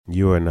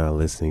You are now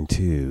listening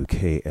to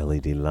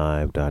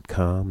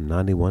KLEDlive.com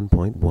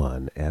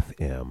 91.1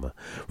 FM.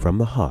 From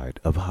the heart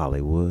of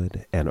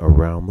Hollywood and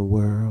around the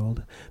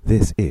world,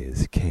 this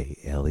is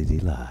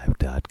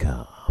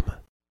KLEDlive.com.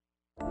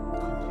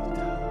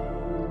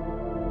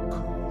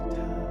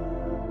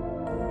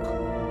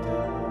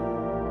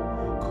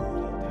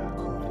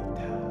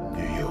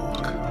 New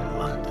York,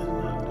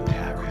 London,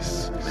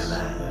 Paris,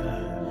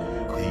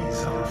 Milan.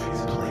 These are a few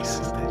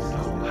places that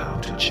know how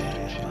to jam.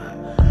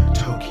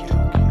 Tokyo,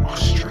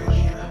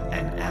 Australia,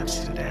 and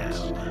Amsterdam.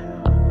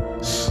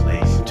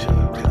 Slave to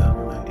the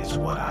rhythm is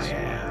what I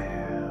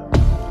am.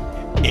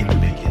 In the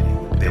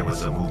beginning, there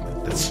was a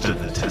movement that stood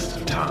the test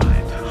of time.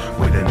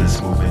 Within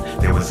this movement,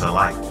 there was a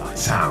light,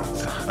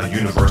 sounds, a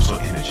universal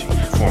energy,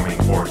 forming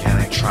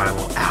organic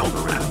tribal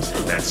algorithms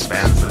that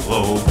spans the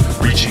globe,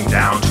 reaching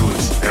down to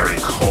its very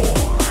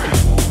core.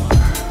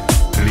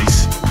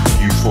 Releasing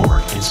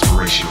euphoric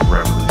inspirational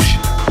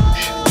revolution.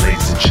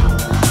 Ladies and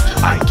gentlemen,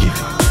 I give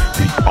you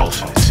the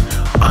ultimate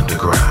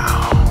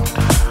underground.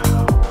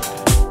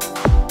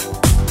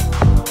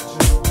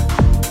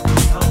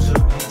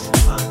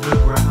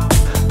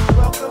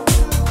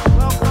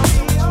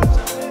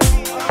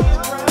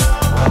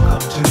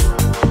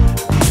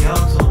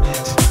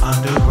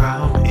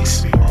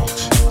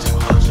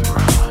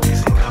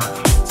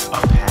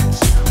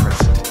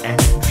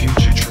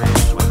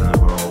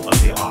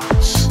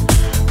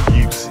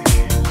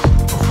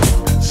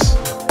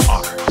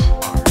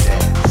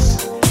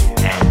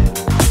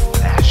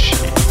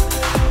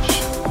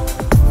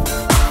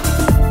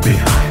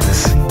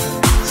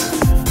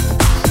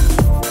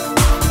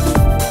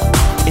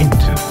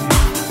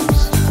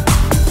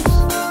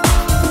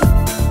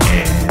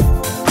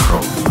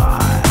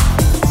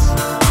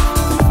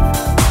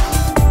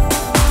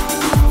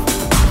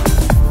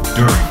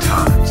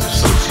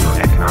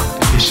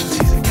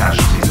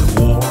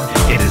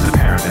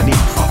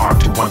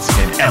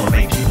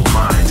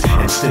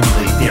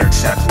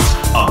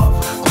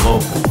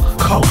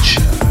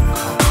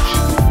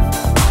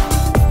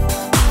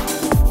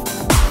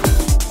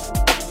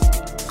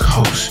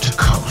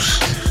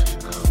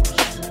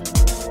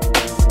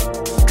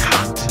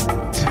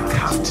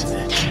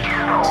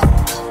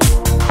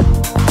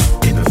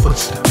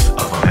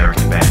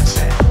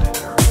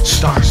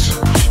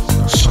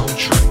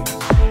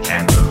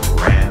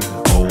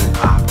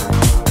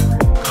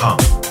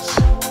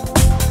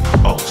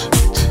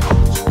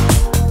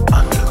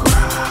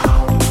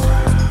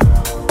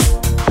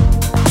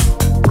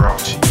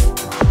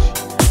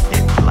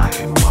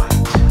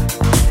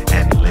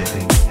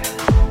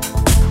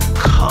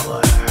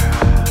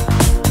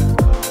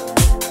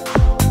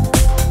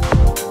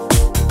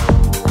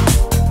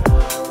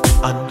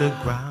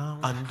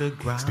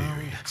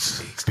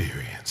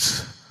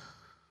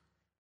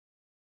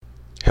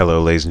 Hello,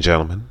 ladies and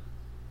gentlemen.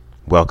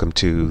 Welcome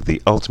to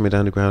the Ultimate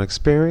Underground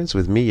Experience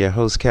with me, your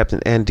host, Captain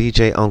and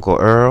DJ Uncle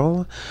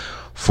Earl,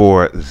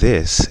 for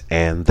This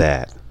and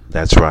That.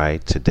 That's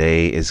right.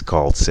 Today is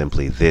called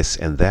simply This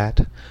and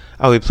That.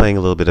 I'll be playing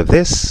a little bit of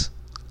this,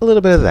 a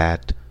little bit of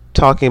that,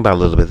 talking about a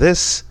little bit of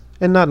this,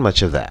 and not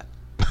much of that.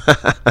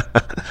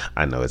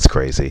 I know it's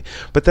crazy,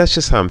 but that's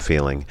just how I'm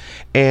feeling.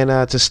 And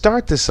to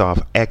start this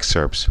off,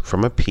 excerpts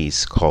from a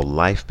piece called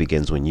Life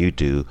Begins When You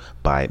Do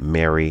by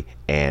Mary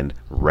Ann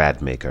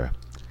Radmacher.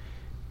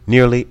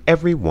 Nearly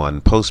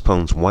everyone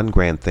postpones one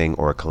grand thing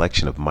or a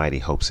collection of mighty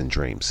hopes and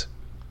dreams.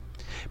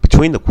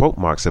 Between the quote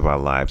marks of our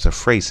lives are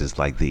phrases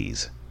like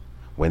these: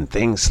 when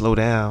things slow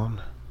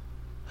down,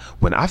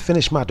 when I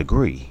finish my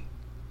degree,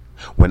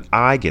 when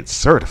I get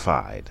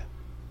certified,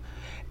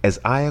 as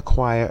I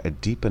acquire a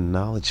deeper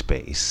knowledge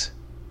base,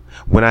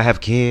 when I have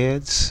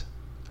kids,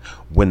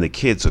 when the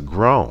kids are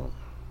grown,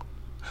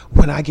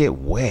 when I get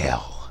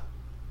well,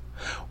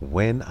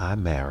 when I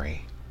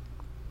marry,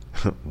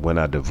 when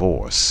I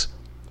divorce,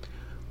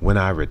 when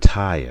I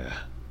retire,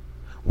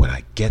 when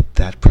I get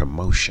that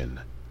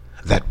promotion,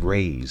 that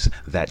raise,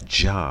 that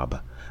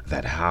job,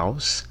 that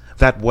house,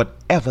 that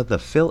whatever the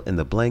fill in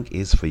the blank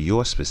is for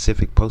your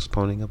specific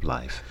postponing of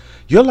life.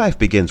 Your life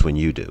begins when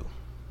you do.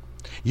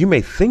 You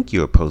may think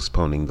you're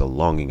postponing the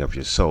longing of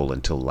your soul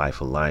until life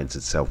aligns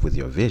itself with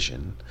your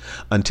vision,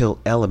 until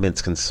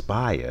elements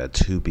conspire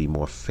to be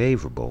more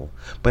favorable,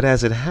 but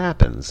as it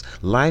happens,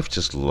 life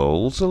just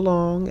lolls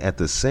along at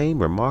the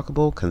same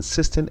remarkable,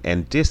 consistent,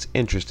 and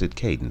disinterested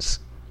cadence.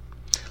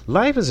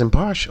 Life is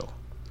impartial.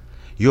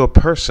 Your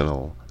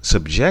personal,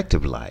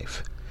 subjective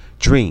life,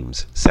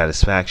 dreams,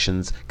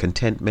 satisfactions,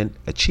 contentment,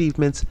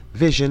 achievements,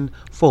 vision,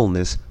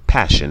 fullness,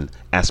 passion,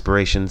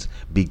 aspirations,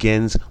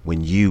 begins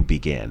when you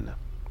begin.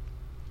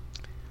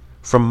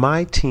 From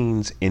my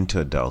teens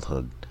into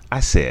adulthood, I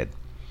said,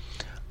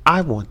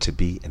 I want to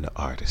be an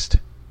artist.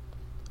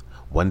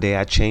 One day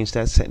I changed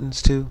that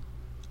sentence to,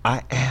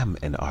 I am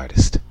an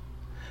artist.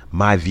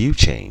 My view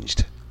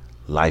changed.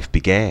 Life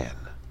began.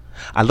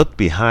 I looked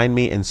behind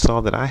me and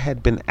saw that I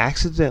had been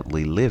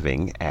accidentally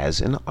living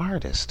as an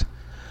artist.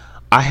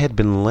 I had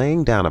been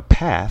laying down a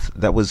path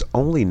that was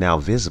only now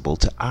visible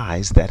to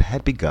eyes that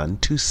had begun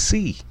to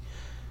see.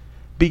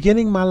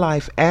 Beginning my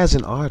life as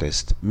an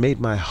artist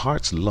made my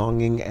heart's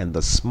longing and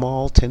the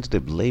small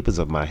tentative labors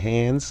of my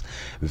hands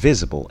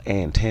visible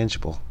and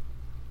tangible.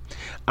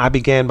 I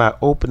began by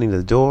opening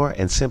the door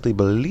and simply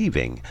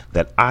believing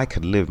that I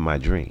could live my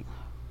dream.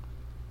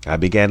 I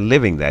began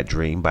living that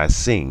dream by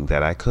seeing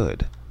that I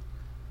could.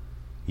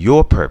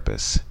 Your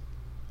purpose,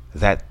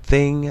 that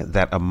thing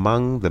that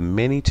among the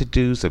many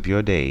to-dos of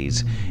your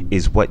days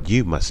is what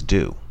you must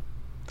do.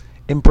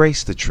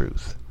 Embrace the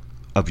truth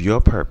of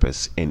your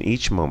purpose in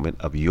each moment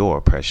of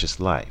your precious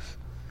life.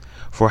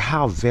 For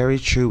how very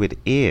true it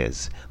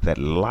is that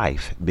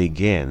life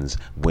begins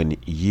when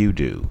you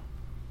do.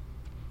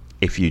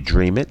 If you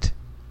dream it,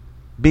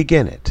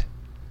 begin it.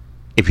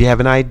 If you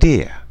have an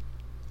idea,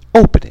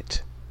 open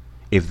it.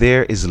 If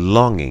there is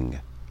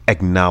longing,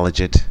 acknowledge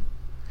it.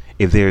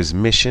 If there is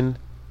mission,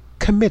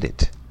 commit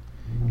it.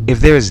 If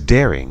there is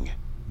daring,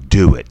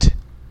 do it.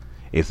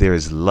 If there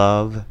is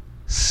love,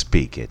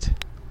 speak it.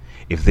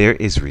 If there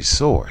is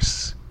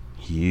resource,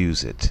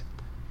 use it.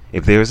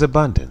 If there is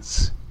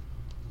abundance,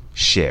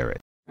 share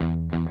it.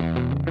 Come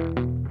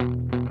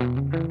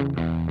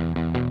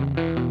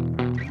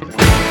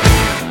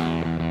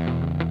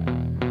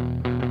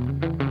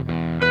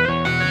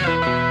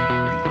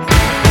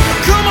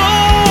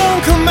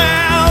on, come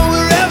out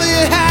wherever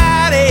you're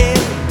hiding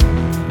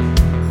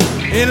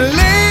and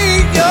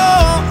lay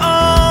your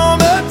arm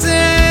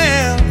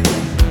down.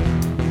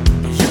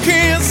 You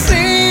can't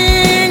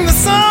sing the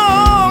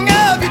song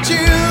of your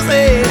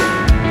choosing.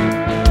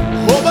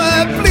 Oh,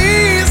 but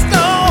please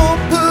don't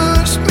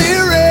push me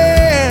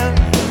around.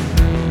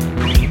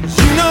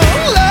 You know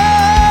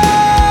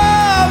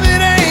love,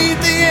 it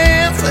ain't the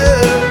answer.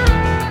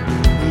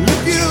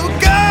 If you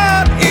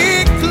got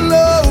it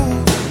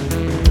close,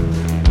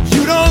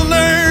 you don't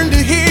learn to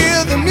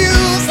hear the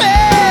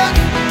music.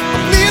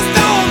 Please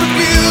don't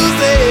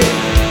refuse it.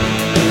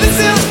 This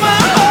is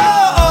my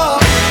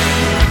heart.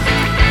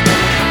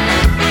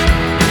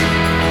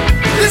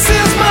 This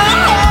is my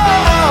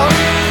heart.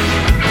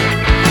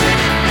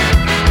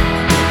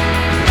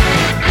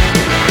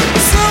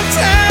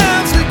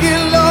 Sometimes we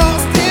get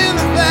lost in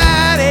the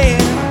fighting.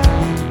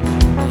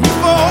 We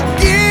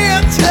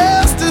forget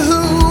just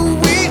who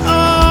we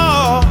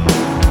are.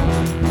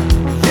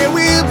 Yeah,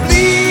 we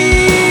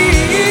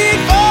bleed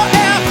for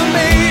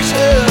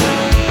affirmation,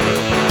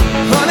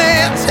 honey,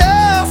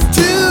 just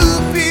to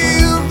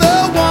feel the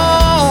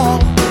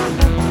warmth.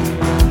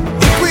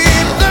 If we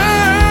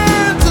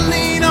learn to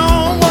lean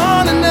on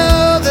one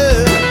another,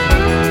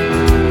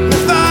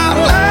 with our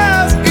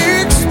lives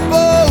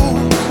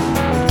exposed,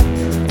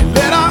 and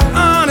let our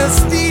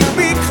honesty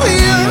be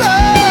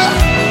clearer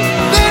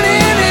than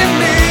any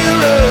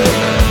mirror.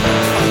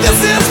 This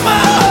is my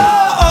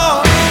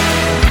heart.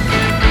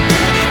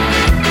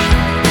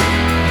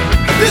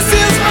 This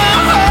is my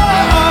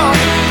heart.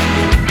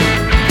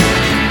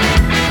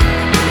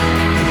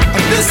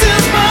 This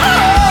is my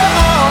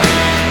heart.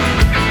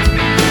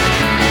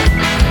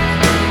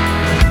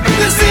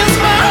 This is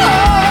my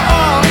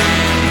heart.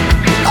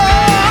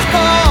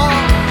 Oh,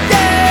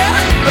 yeah.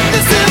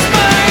 This is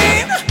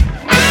mine.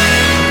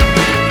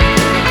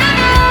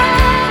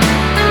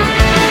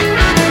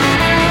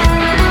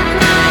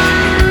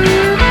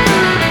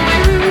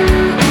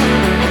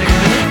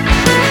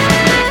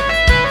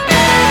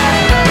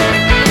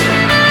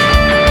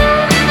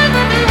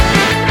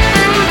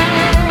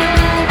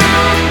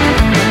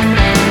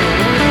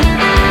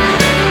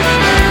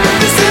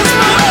 This is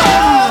my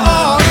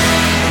heart.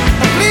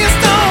 Please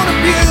don't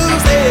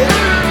abuse it.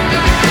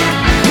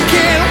 You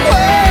can't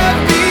wear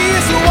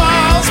these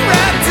walls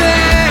right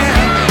down.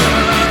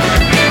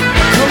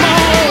 Come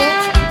on,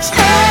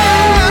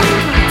 yeah.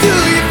 Do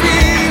you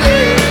feel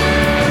it?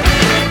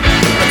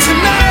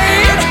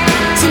 Tonight,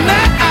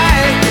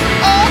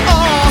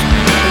 oh,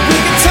 we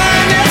can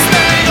turn this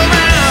thing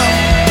around.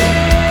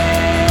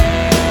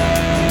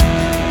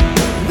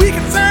 We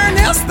can turn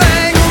this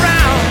thing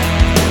around.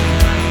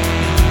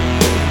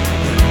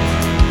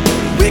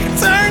 We can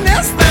turn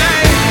this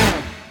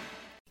thing.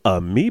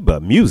 Amoeba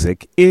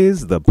Music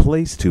is the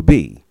place to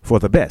be for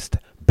the best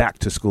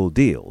back-to-school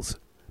deals.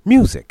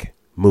 Music,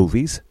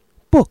 movies,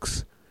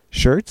 books,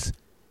 shirts,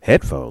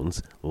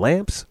 headphones,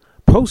 lamps,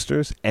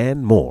 posters,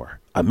 and more.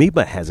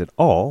 Amoeba has it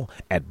all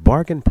at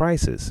bargain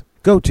prices.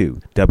 Go to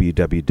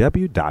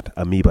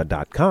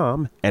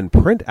www.amoeba.com and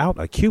print out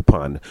a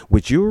coupon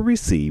which you will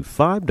receive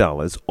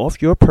 $5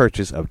 off your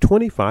purchase of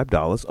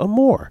 $25 or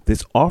more.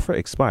 This offer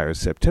expires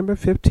September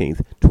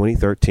 15th,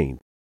 2013.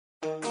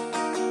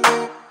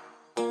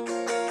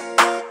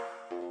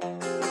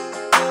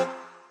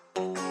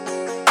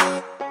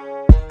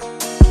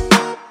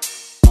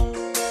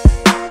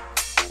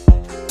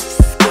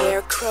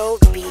 Scarecrow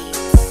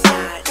Beats.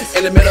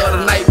 In the middle of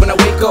the night when I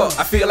wake up,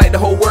 I feel like the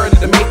whole world is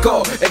the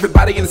makeup.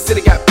 Everybody in the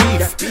city got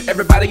beef.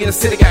 Everybody in the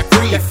city got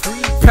grief.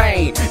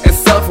 Pain and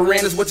suffering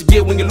is what you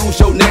get when you lose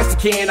your nasty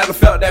can. I done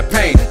felt that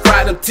pain,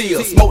 cried them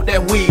tears, smoked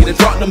that weed and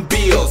dropped them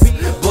bills.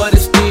 But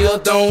it's still still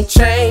don't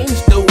change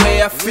the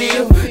way I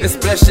feel,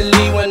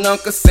 especially when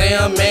Uncle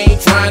Sam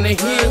ain't trying to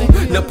heal.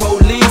 The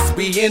police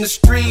be in the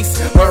streets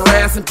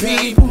harassing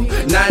people.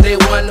 Now they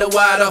wonder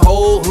why the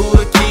whole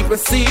hood keeping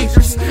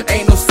secrets.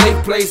 Ain't no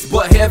safe place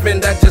but heaven,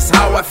 that's just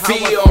how I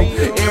feel.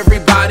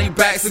 Everybody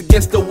backs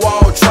against the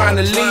wall trying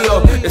to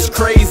live. It's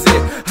crazy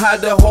how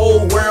the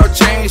whole world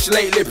changed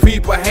lately.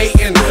 People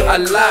hating a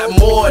lot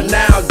more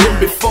now than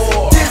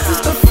before. This is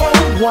the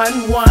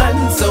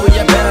 411, so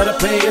you better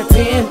pay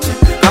attention,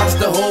 cause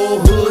the whole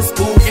hood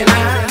spooking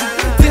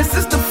out. This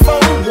is the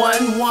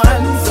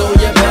 411, so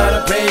you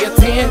better pay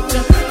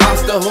attention,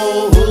 cause the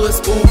whole hood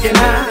spooking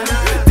out.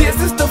 This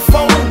is the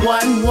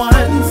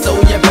 411, so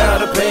you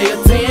better pay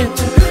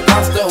attention,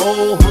 cause the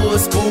whole hood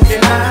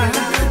spooking out.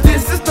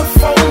 This is the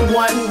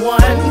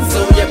 411,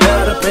 so you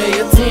better pay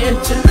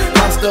attention,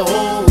 cause the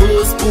whole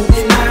hood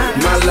spooking out.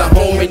 My little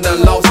homie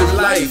done lost his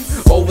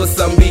life over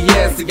some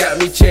BS. It got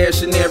me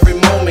cherishing every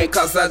moment,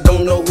 cause I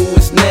don't know who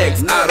is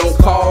next. I don't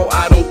call,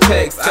 I don't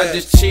text, I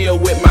just chill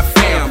with my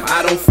fam.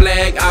 I don't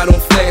flag, I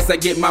don't flex, I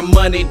get my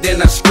money,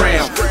 then I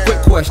scram.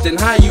 Quick question,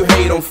 how you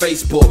hate on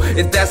Facebook?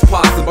 If that's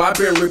possible, I've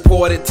been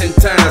reported 10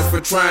 times for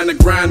trying to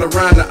grind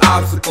around the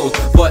obstacles.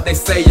 But they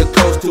say you're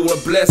close to a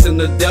blessing,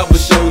 the devil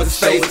show his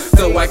face.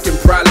 So I can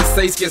probably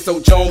say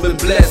Schizo Jones been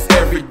blessed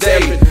every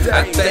day.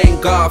 I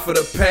thank God for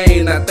the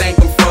pain, I thank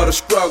him for the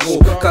struggle,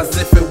 cause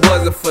if it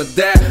wasn't for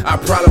that, I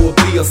probably would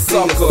be a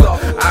sucker.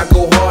 I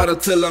go hard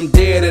until I'm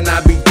dead, and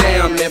I be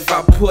damned if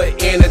I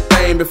put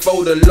anything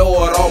before the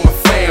Lord or my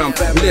fam.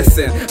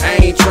 Listen, I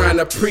ain't trying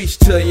to preach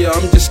to you,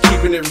 I'm just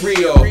keeping it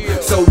real.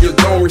 So you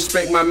gon'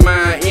 respect my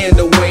mind in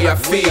the way I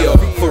feel,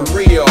 for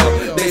real.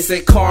 They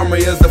say karma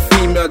is a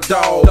female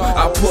dog.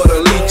 I put a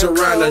leech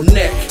around her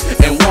neck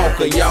and walk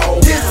her, y'all.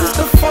 This is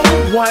the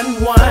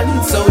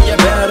 411, so you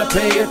better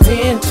pay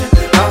attention,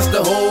 cause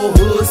the whole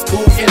hood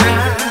spooking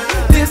out.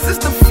 This is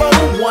the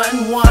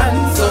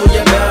 411, so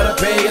you better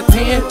pay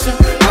attention,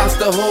 cause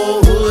the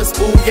whole hood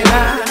spooking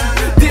out.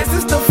 This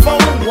is the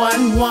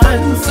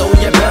 411, so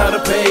you better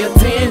pay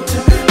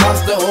attention,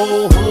 cause the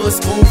whole hood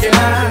spooking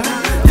out.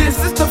 This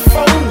is the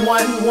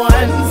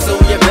 411, so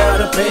you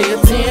better pay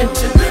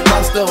attention,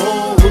 cause the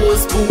whole hood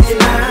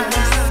spooking out.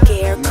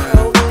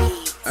 Scarecrow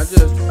Beats.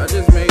 I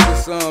just made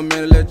this song,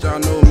 man, to let y'all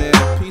know, man,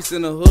 peace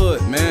in the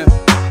hood, man.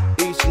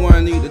 Each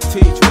one need to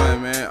teach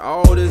one, man.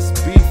 All this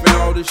beef and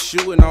all this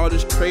shooting, all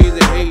this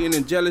crazy hating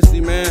and jealousy,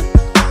 man.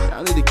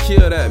 Y'all need to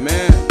kill that,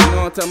 man. You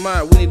know what I'm talking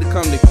about? We need to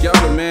come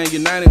together, man.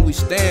 United we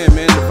stand,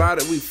 man.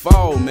 Divided we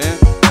fall, man.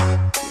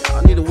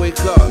 Y'all need to wake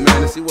up,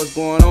 man, and see what's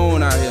going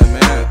on out here,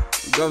 man.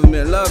 The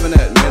government loving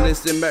that, man. They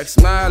sitting back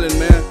smiling,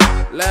 man.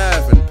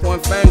 Laughing,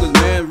 pointing fingers,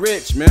 man.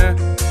 Rich, man.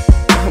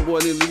 Boy,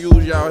 need to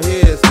use y'all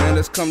heads, man.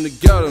 Let's come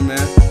together, man.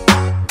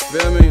 You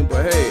feel me?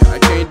 But hey, I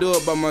can't do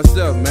it by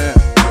myself, man.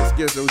 Let's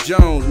get some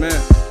Jones,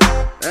 man.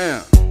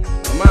 Damn,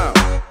 I'm out.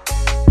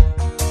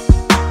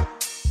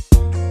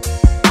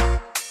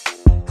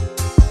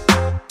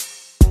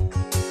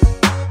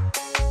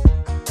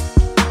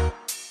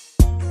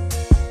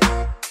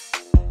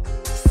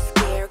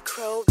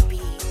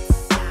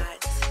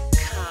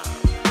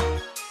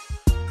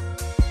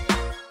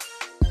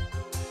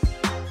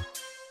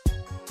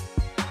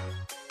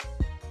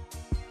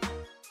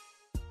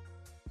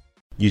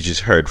 You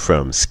just heard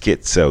from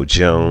Schizo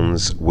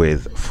Jones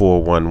with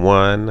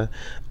 411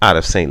 out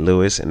of St.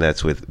 Louis, and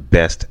that's with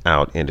Best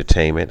Out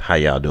Entertainment. How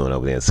y'all doing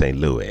over there in St.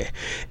 Louis?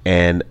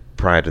 And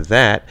prior to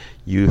that,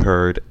 you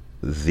heard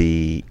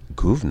the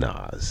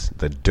Guvnas,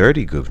 the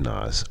Dirty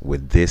Guvnas,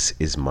 with This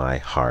Is My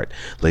Heart.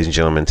 Ladies and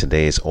gentlemen,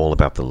 today is all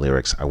about the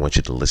lyrics. I want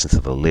you to listen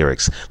to the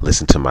lyrics,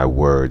 listen to my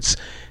words.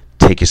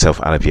 Take yourself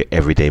out of your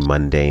everyday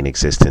mundane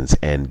existence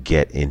and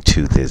get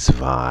into this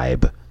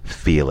vibe.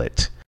 Feel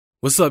it.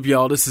 What's up,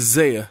 y'all? This is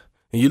Zaya,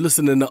 and you're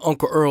listening to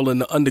Uncle Earl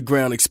and the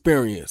Underground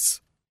Experience.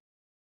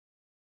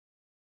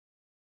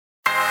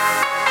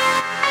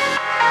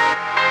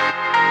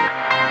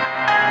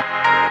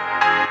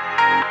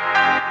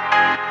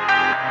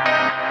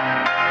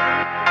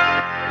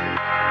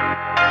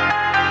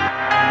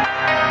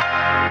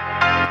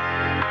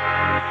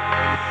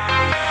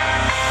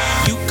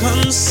 You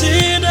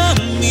consider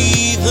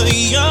me the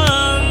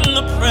young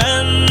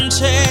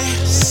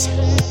apprentice,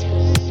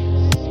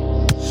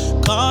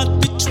 caught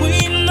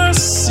between the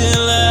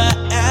Scylla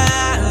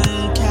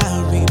and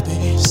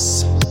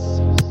Charybdis,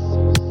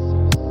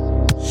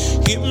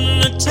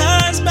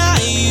 hypnotized by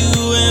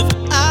you if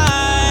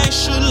I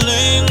should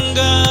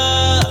linger,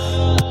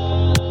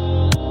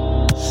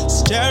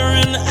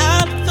 staring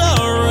at the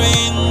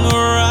ring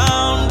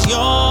around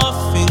your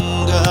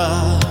finger.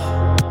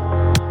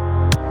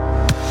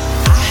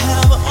 I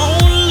have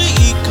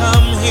only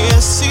come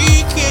here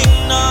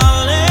seeking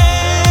knowledge,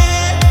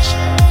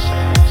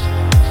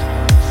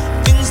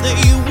 that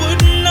you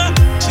would not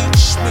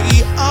teach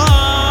me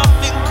off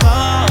in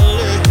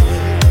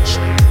college.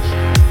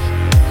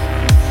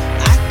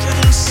 I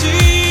can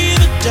see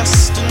the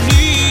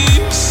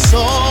destiny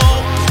so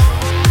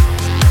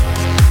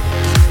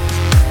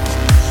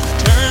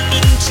turned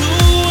into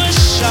a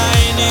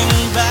shining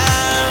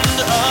band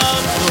of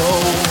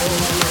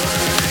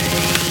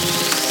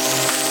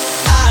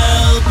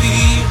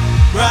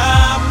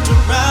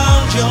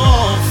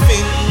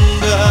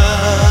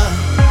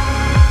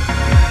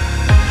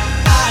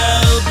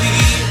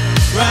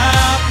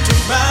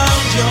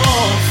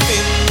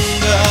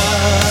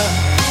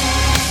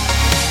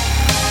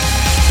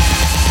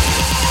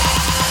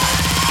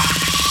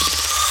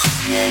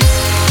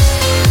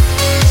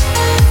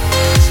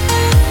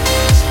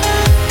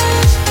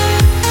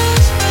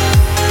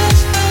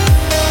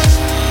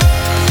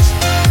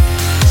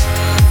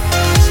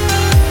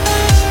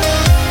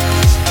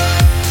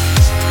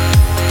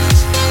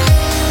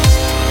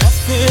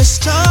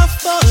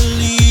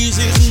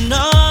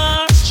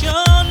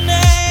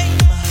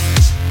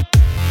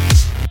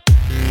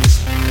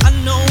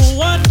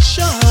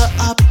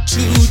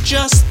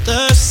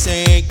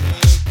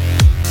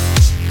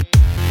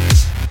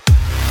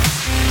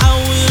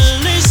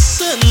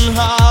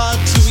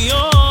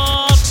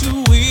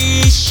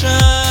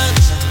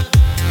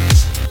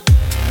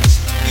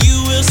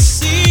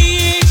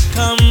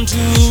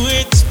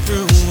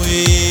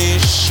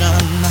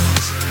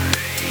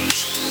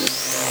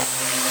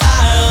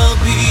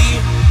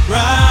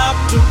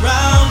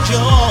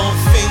your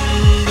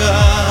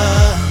finger.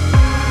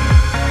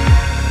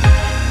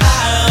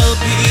 I'll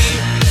be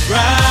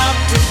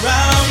wrapped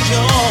around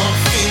your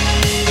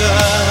finger.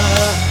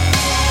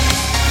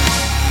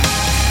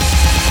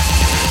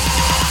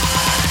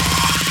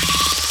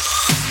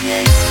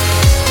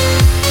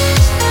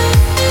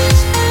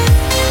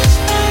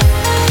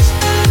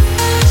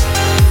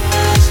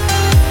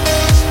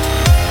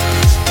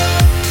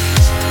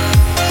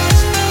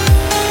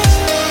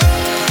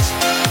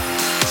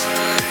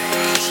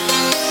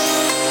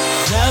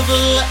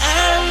 Devil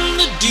and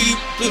the deep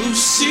blue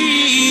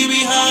sea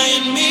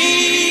behind me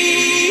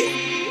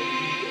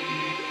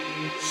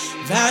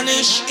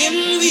vanish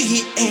in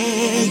the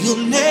air.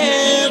 You'll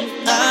never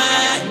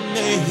find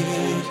me.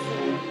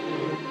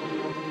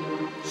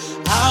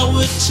 I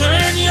would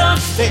turn your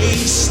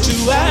face to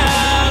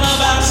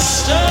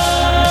alabaster.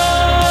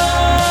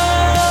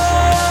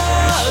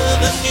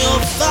 Then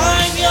you'll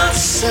find your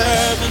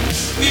servant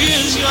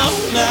is your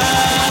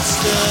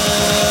master.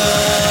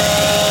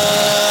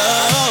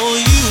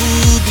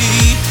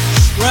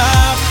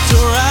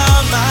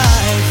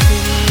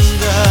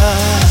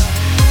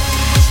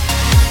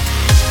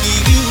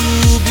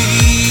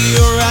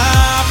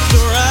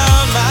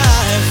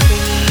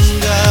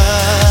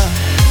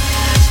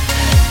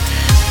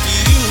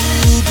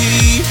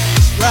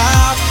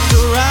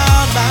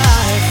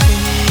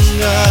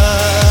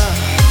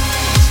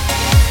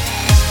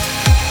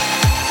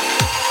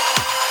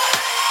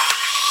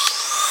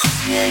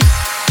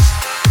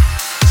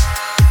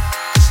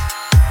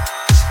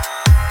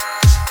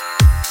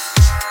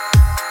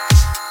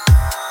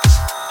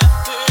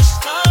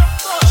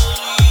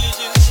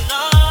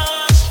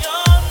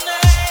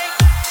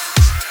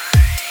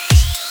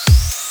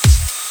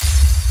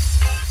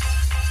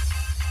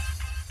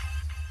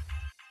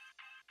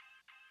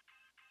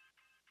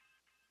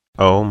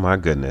 Oh my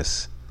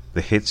goodness.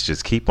 The hits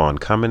just keep on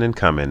coming and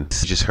coming.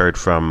 You just heard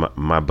from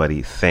my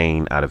buddy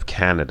Thane out of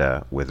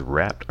Canada with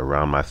Wrapped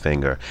Around My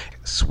Finger,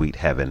 Sweet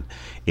Heaven.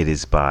 It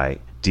is by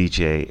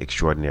DJ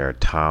extraordinaire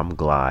Tom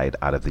Glide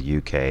out of the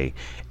UK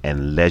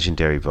and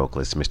legendary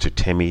vocalist Mr.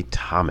 Timmy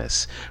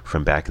Thomas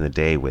from back in the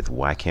day with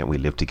Why Can't We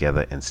Live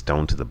Together and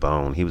Stone to the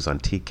Bone. He was on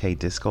TK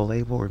Disco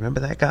label. Remember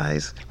that,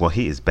 guys? Well,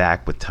 he is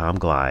back with Tom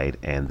Glide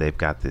and they've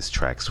got this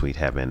track Sweet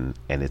Heaven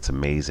and it's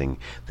amazing.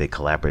 They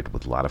collaborated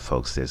with a lot of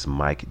folks. There's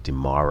Mike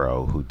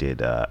DeMauro who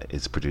did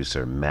his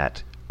producer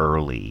Matt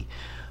Early,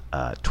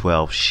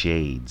 12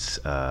 Shades,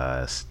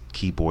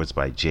 keyboards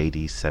by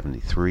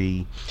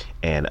JD73,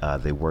 and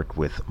they worked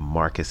with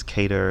Marcus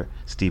Cater,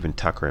 Stephen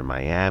Tucker in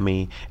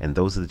Miami, and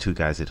those are the two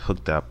guys that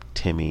hooked up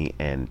Timmy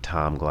and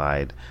Tom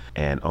Glide,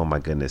 and oh my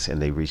goodness,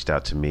 and they reached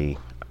out to me.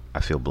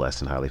 I feel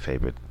blessed and highly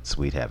favored.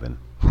 Sweet Heaven.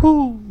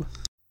 Whoo!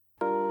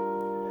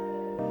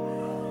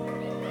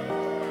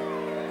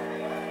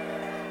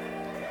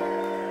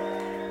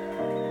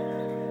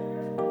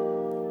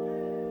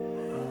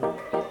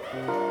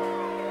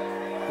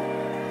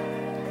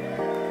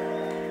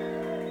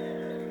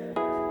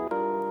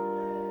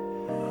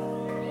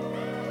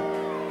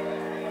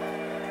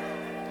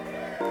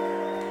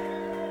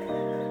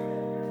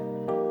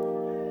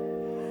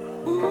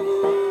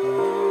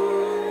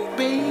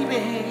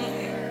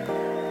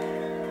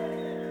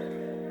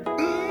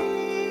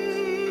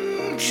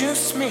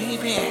 Just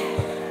maybe.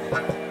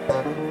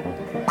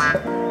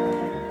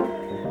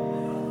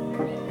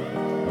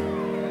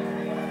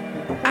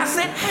 I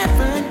said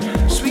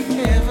heaven, sweet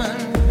heaven.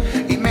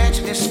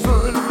 Imagine it's full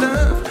of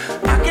love.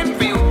 I can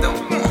feel the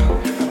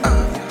warmth of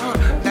your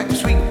heart, like the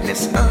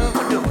sweetness of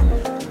a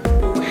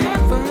door.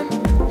 Heaven,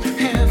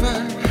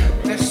 heaven,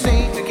 let's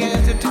sing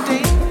together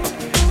today.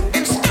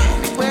 In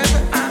stormy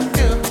weather, I'll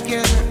go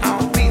together.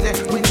 I'll be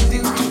there with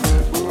you too.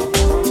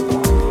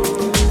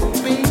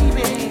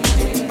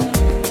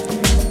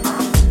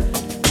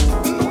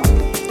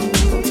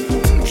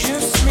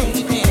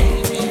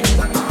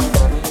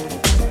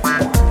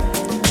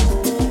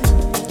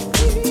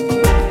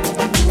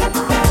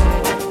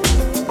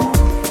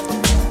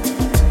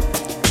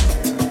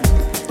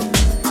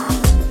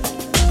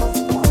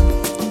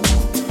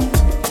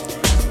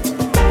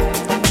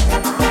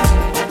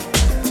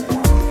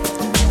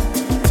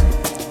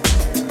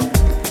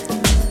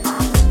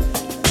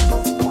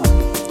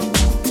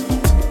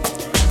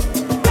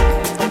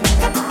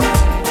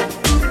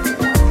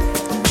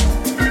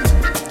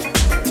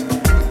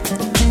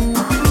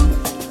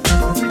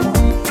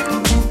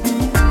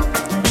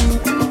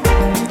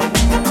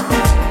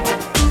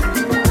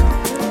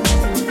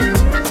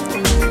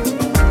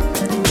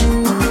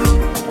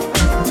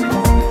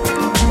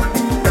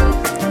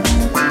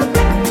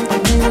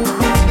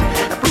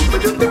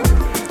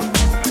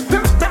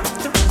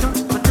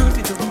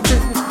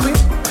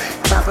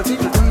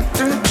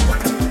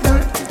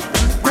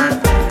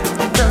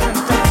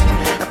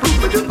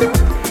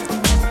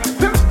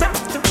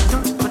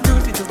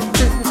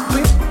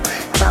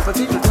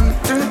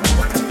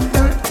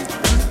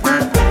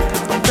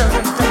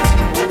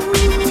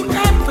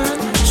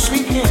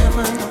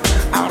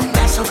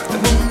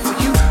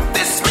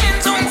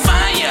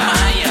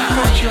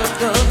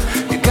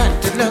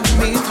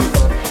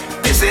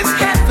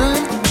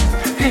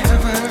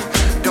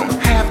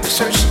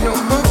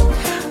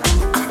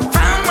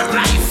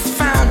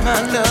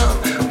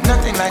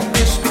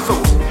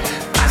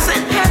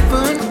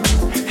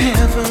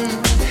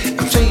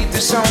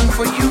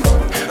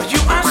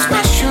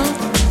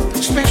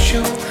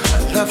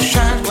 love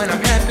shines when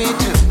I'm happy too.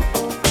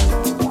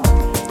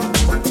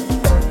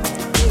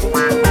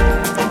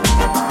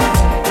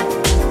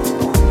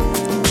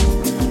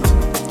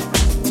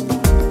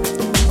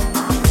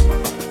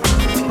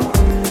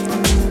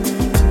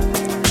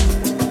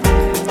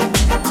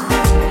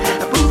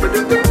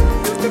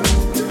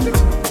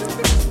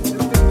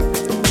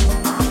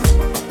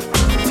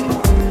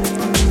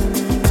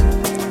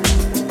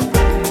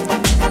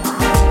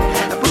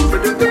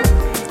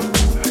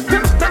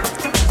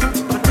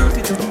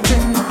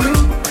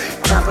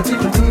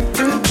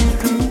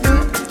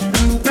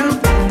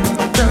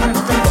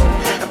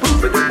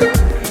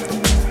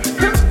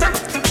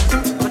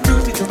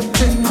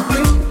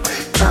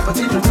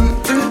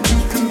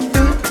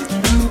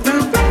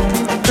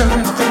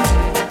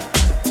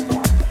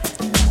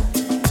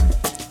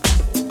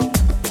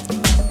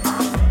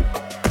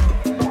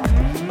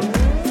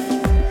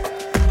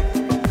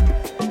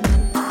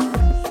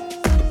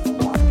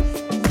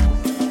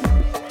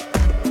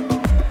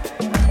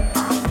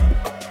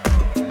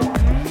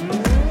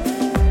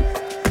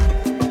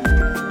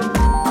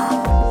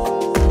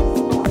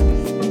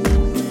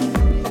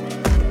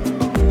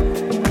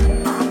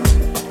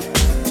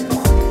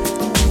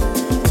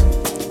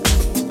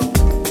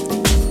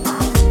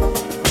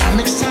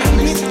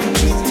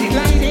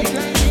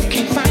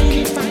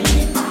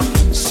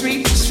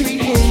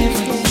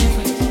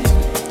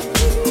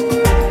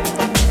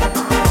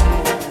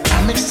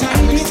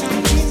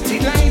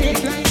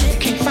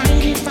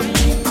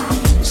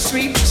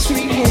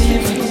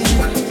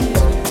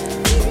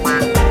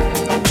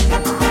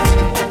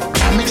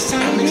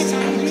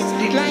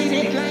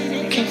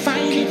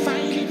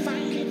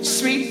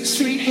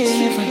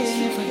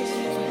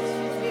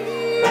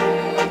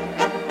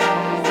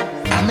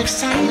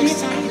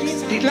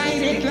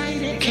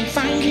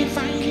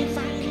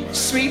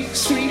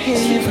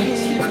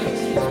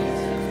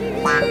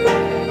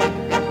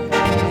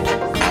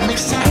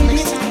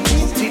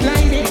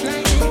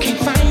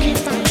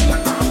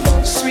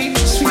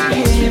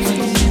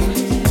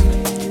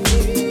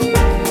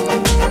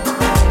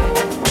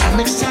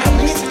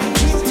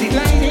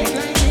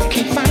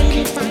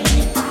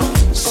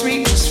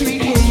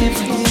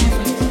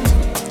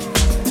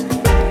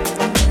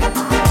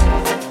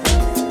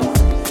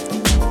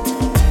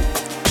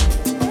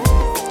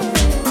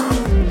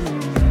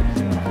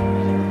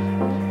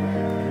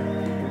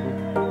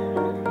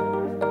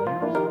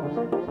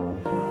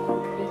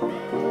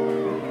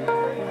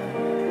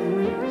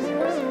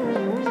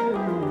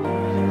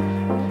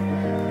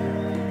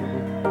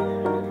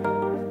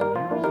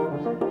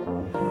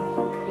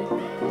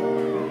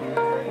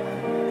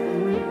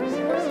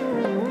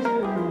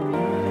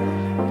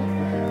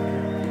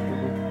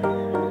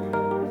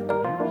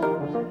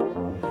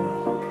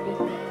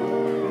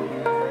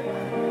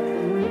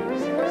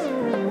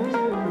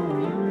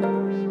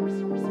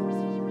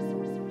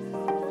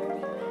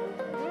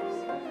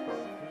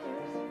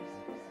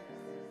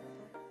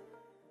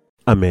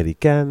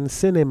 American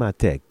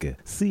Cinematheque.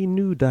 See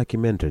new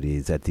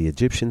documentaries at the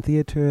Egyptian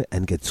Theater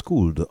and get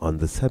schooled on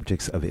the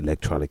subjects of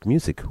electronic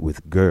music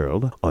with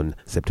Girl on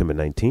September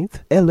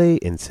 19th, LA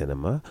in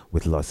Cinema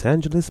with Los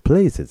Angeles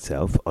Plays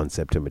Itself on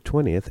September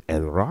 20th,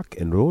 and Rock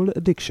and Roll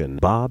Addiction,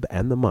 Bob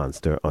and the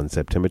Monster on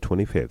September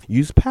 25th.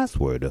 Use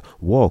password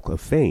Walk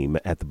of Fame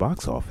at the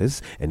box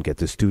office and get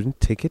the student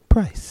ticket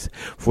price.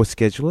 For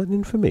schedule and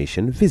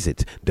information,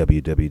 visit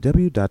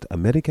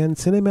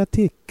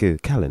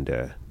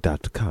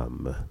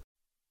www.americancinemathecalendar.com.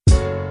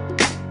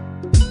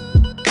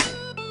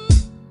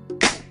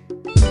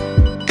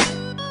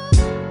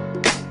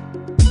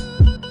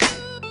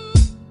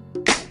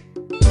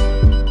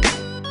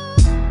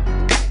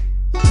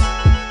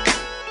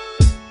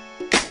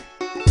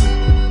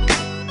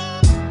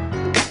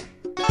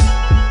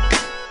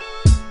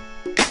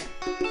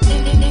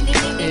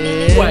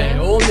 Ouais,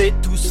 on est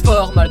tous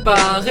fort mal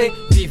barrés.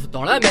 Vivre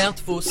dans la merde,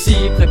 faut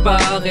s'y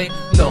préparer.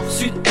 Nord,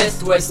 sud,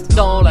 est, ouest,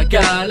 dans la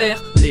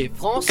galère. Les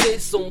Français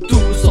sont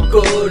tous en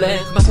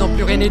colère. Maintenant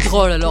plus rien n'est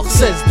drôle, alors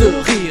cesse de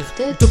rire.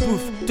 Te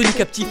bouffe, tenu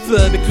captif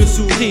avec le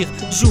sourire.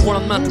 Du jour au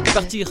lendemain, tout peut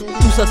partir.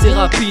 Tout ça c'est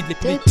rapide, les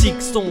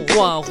politiques sont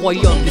rois,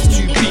 royaume des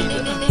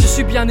stupides. Je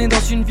suis bien né dans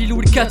une ville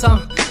où le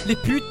catin, les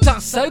putains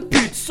sales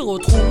putes se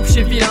retrouvent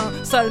chez vilain.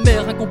 Sale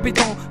mère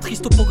incompétent,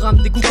 triste au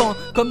programme dégoûtant.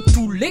 Comme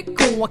tous les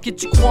cons à qui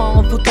tu crois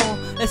en votant.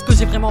 Est-ce que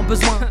j'ai vraiment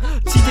besoin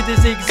de citer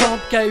des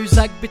exemples?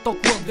 Cahuzac,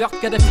 Bettencourt, Wörth,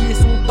 Kadhafi et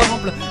son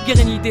temple.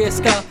 Guérini,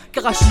 DSK,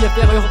 Karachi,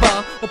 affaire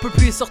Urba. On peut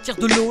plus les sortir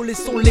de l'eau,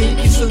 laissons-les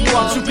qui se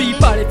noient. J'oublie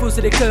pas les faux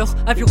électeurs,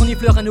 avion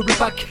renifleur, un noble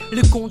pack.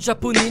 Le conte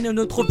japonais de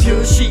notre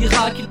vieux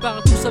Chirac. Ils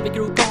parlent tous avec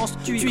éloquence,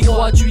 tu y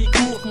crois, tu y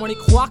cours. Comment les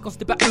croire quand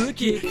c'était pas eux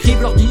qui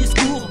écrivent leur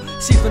discours?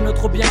 S'ils veulent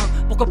notre bien,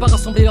 pourquoi pas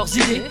rassembler leurs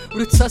idées? Au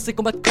lieu de ça, c'est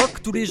combat de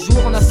coq tous les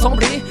jours en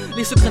assemblée.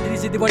 Les secrets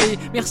d'Élysée dévoilés,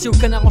 merci aux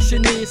canards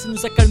enchaînés. Ça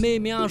nous a calmés,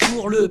 mais un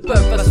jour le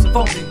peuple va se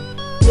venger.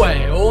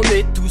 Ouais, on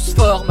est tous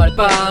fort mal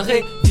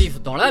barrés. Vivre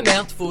dans la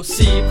merde, faut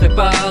s'y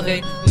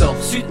préparer. Nord,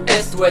 sud,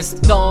 est,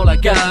 ouest, dans la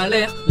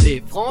galère.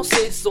 Les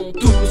Français sont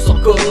tous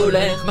en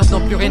colère. Maintenant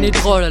plus rien n'est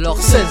drôle, alors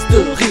cesse de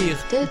rire.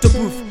 Te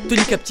bouffe,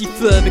 tenu captif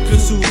avec le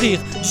sourire.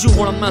 Du jour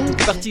au lendemain tout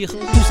peut partir,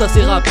 tout ça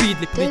c'est rapide.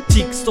 Les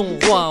politiques sont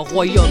rois,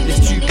 royaume des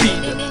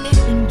stupides.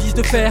 Ils nous disent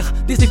de faire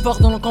des efforts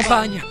dans nos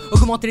campagnes,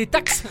 augmenter les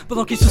taxes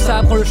pendant qu'ils se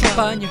sabrent le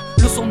champagne.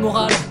 Leçon de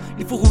morale,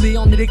 il faut rouler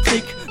en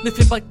électrique. Ne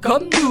fais pas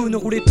comme nous, ne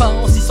roulez pas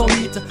en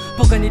 608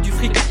 pour gagner du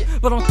fric.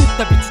 Pendant toute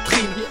ta vie tu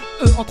trimes.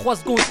 Eux en 3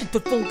 secondes ils te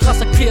font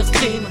grâce à Clear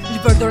Stream. Ils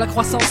veulent de la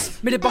croissance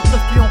mais les banques peuvent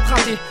plus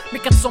emprunter. Mais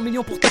 400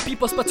 millions pour tapis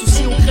pose pas de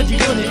soucis au crédit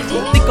lyonnais.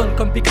 Déconne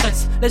comme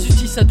Pécresse, la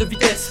justice à 2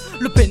 vitesses.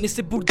 Le Pen et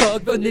ses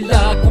bulldogs, venez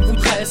là qu'on vous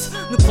dresse.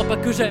 Ne crois pas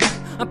que j'aime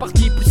un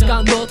parti plus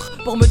qu'un autre.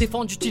 Pour me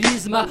défendre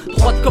j'utilise ma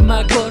droite comme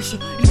ma gauche.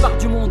 Ils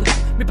partent du monde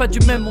mais pas du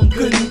même monde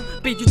que nous.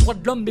 Pays du droit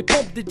de l'homme mais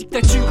pompe des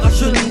dictatures à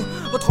genoux.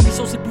 Votre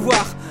ambition c'est le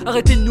pouvoir,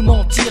 arrêtez de nous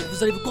mentir.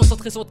 Vous allez vous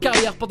concentrer sur votre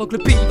carrière pendant que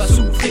le pays va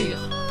souffrir.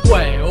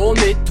 Ouais, on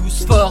est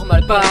tous fort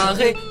mal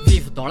parés.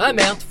 Vivre dans la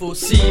merde, faut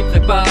s'y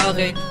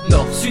préparer.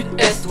 Nord, sud,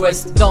 est,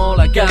 ouest, dans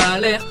la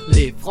galère.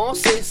 Les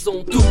Français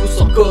sont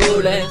tous en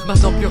colère.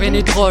 Maintenant plus rien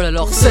n'est drôle,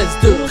 alors cesse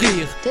de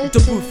rire. Te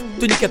bouffe,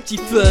 tenu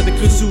captif avec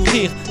le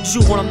sourire. Du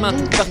jour au lendemain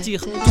tout peut partir,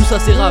 tout ça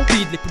c'est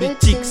rapide. Les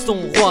politiques sont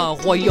rois,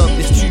 royaume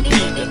des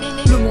stupides.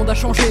 Le monde a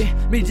changé,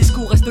 mais les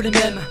discours restent les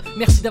mêmes.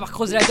 Merci d'avoir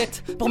creusé la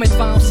dette pour mettre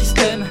fin au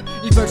système.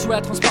 Ils veulent jouer à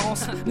la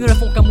transparence, mais ne la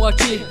font qu'à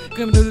moitié.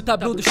 Comme le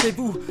tableau de chez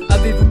vous,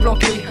 avez-vous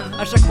planqué?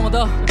 À chaque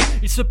mandat,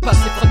 il se passe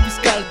les fraudes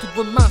fiscales. Toutes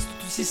vos mains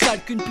sont aussi sales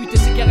qu'une pute et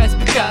ses caresses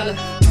buccales.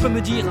 Tu peux me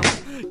dire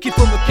qu'il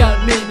faut me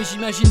calmer, mais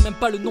j'imagine même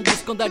pas le nombre de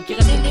scandales qui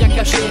restent bien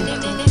cachés.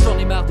 J'en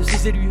ai marre de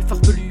ces élus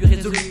farfelus,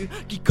 résolus,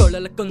 qui collent à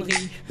la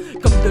connerie.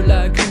 Comme de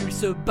la glu, ils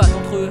se battent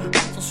entre eux,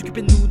 sans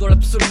s'occuper de nous dans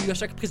l'absolu. À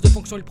chaque prise de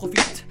fonction, ils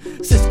profitent,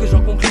 c'est ce que j'en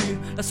conclus.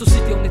 La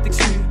société en est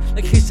exclue,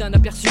 la crise c'est un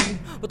aperçu.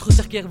 Votre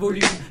cercle est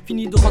révolu,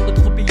 fini de rendre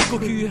notre pays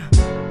cocu.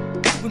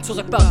 Vous ne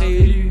serez pas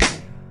réélus.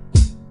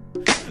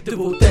 De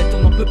vos têtes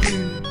on n'en peut plus.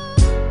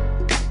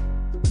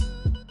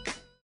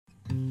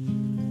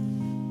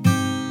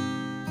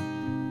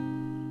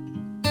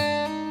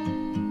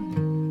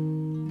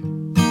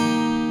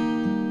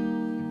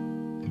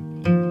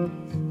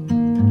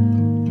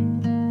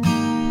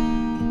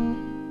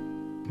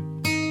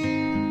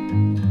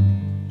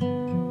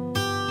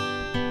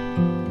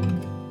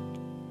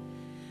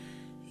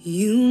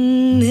 You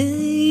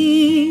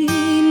made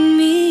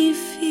me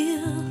feel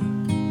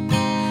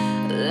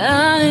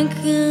like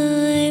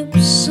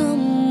I'm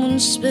someone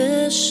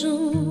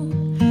special,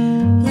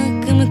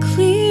 like I'm a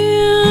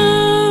clear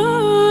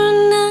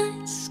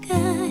night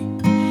sky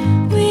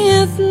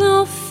with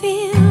no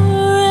fear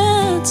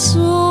at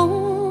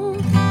all.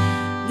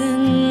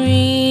 Then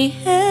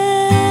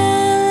reality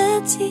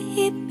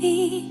hit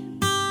me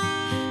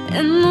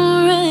and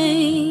the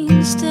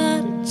rain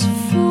started to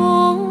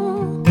fall.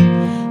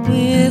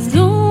 With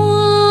no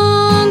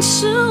one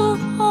to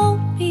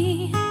hold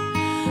me,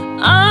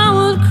 I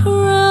would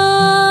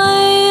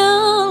cry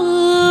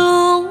alone.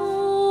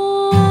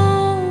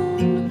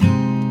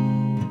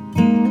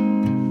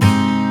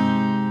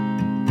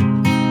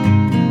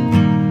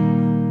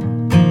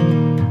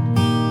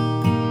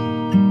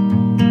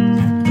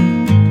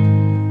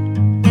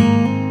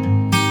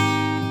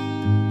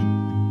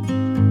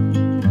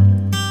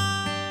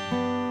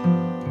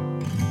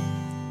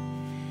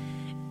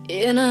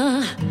 In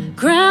a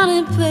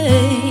crowded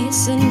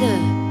place and a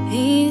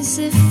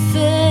easy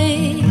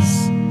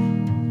face,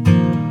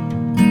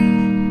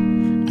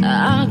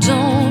 I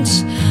don't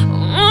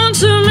want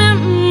to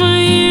remember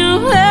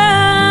you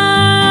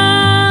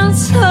at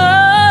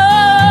all.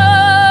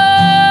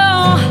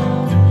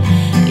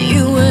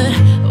 You would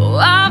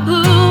wipe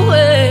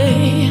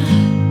away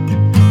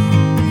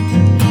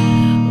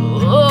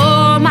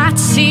all my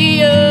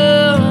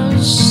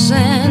tears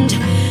and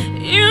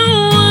you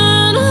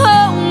would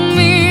hold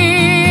me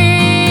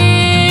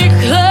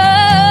close.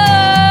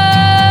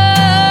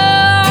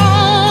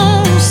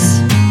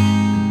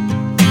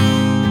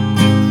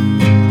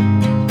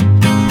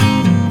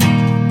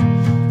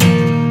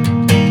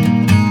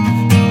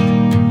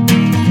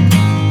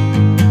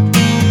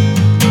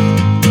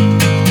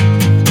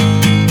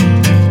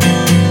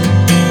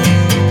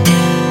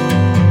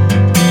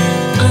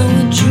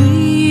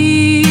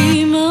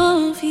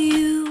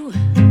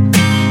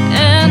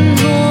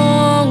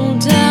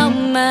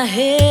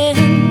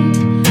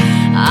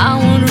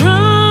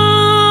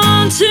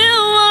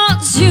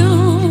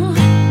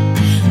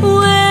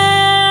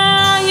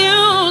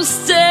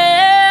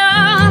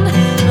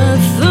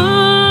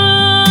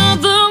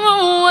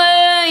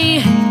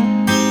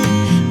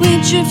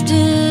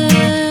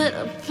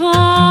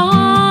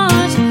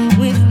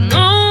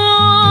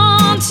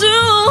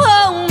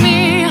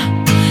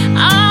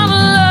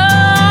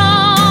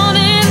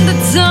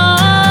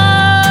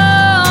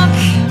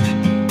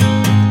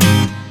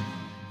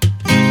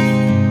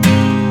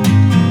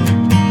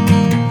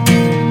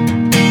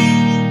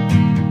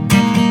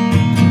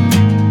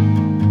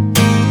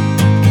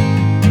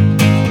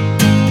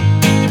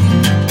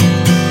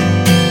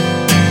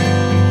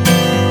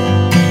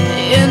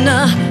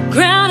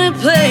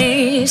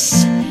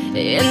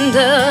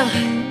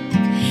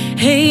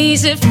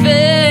 hazy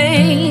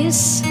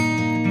face.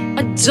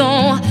 I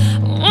don't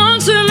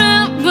want to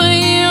remember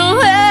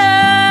you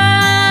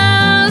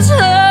as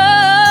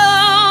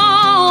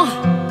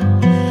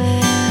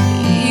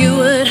you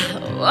would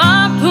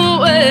walk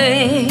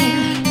away.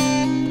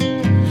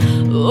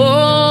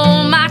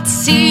 Oh, my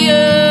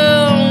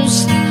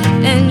tears,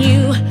 and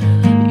you would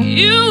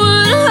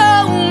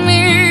hold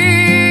me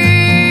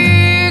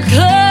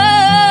close.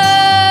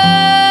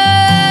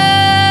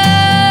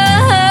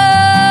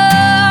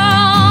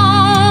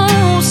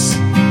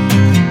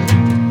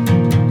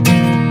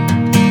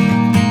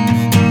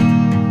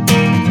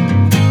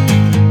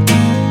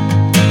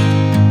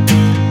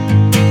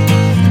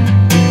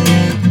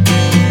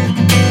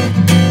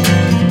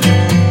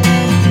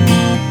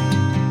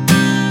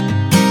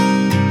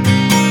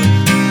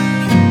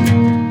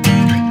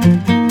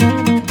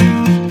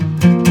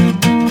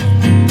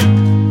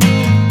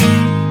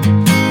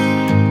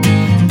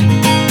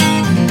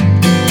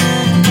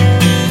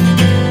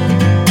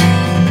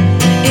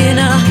 In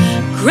a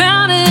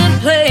crowded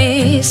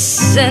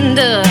place and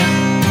a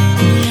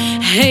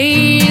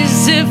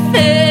hazy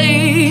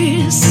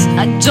face,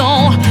 I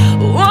don't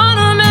want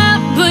to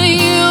remember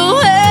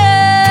you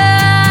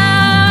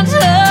at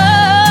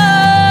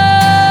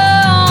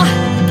all.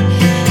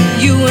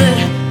 You would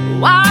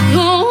walk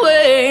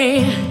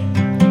away.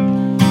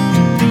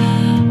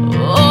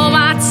 Oh,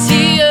 my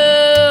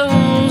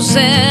tears,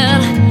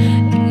 and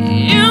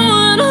you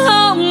would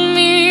hold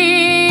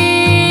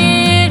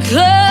me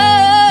close.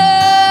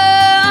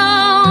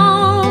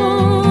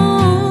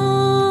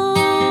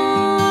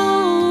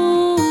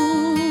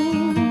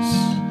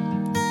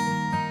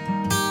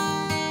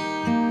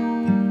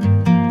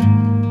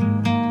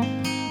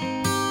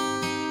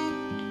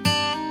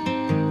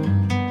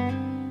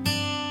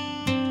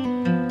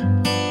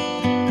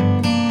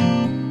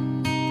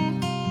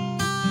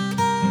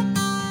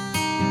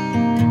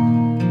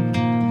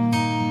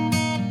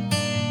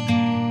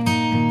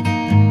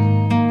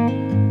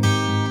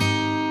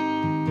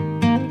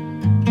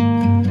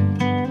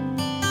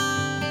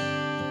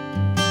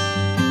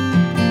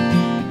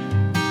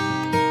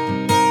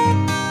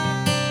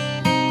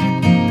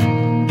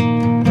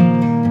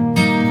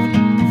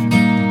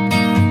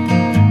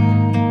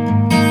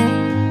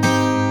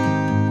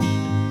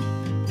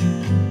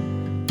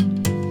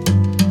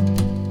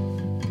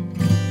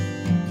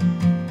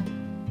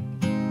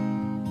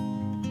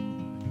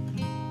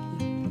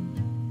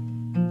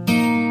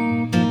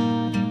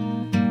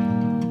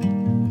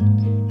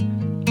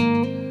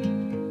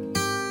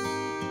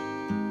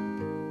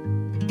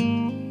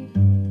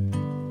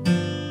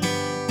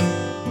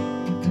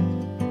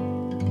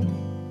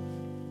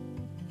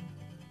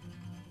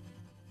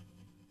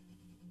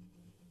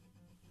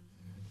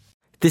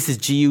 This is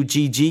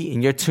GUGG,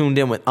 and you're tuned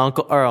in with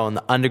Uncle Earl on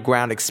the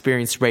Underground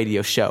Experience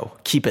Radio Show.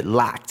 Keep it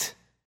locked.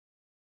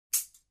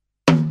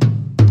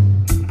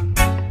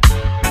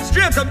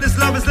 Straight up, this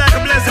love is like a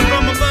blessing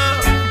from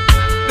above.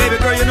 Baby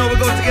girl, you know we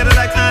go together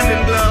like hand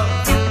in glove.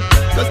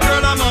 Cause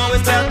girl, I'm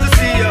always glad to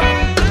see you.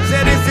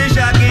 Say this is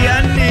Shaggy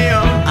and Neo.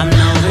 I'm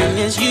knowing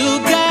it's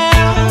you,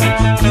 girl.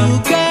 You,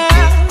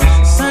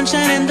 girl.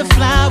 Sunshine and the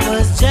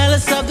flowers.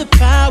 Jealous of the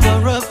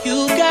power of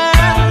you,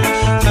 girl.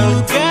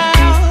 You, girl.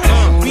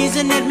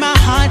 Reason that my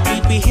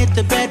heartbeat, we hit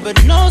the bed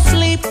but no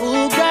sleep.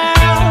 Ooh,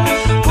 girl.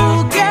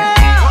 Ooh,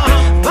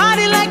 girl.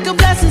 Body like a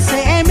blessing.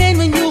 Say amen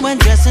when you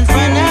undress in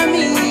front of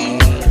me.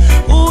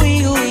 Ooh,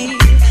 ooh.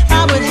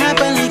 I would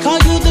happily call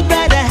you the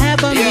better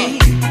half of me.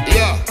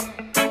 Yeah.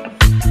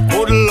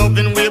 Good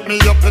loving, wake me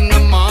up in the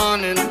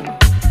morning.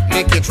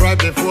 Make it right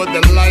before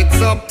the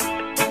lights up.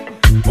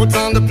 Put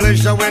on the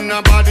pleasure when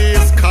nobody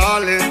is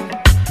calling.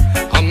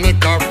 I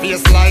make our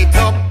face light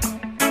up.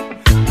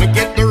 Me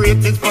get the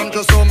ratings from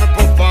just how me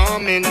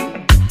performing.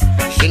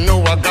 She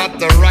know I got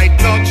the right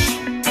touch,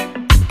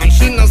 and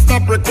she no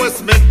stop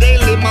request me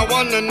daily. My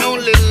one and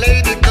only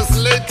lady, cause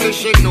lately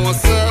she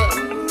knows her.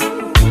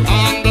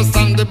 I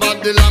understand the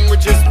body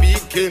language you're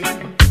speaking,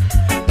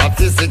 that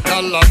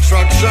physical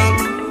attraction.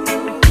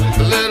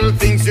 The little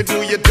things you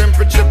do, your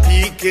temperature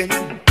peaking.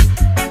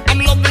 I'm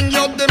loving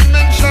your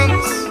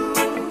dimensions.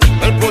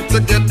 Well put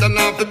together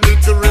now the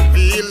beauty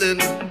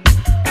revealing.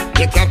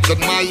 You captured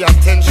my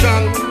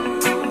attention.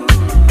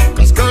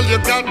 Cause girl, you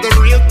got the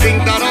real thing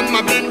that on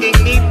my bending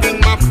knee thing.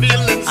 My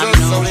feelings are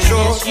so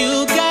sure.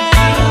 You,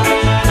 girl.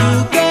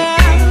 You,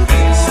 girl.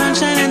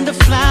 Sunshine and the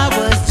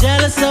flowers.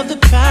 Jealous of the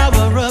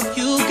power of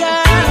you,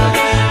 girl.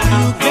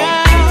 You,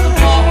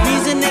 girl.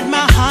 Reason that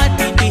my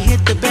heartbeat, we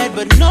hit the bed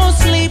but no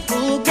sleep.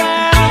 Ooh,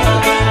 girl.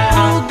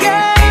 Ooh,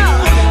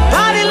 girl.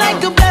 Body like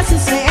a blessing.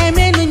 Say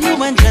amen when you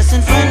undress in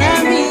front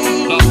of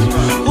me.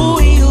 Ooh, ooh.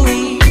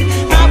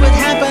 I would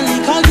happily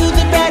call you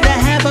the better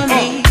half of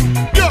me.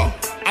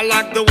 I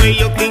like the way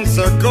your things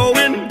are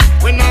going.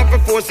 When I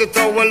force it,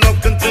 our love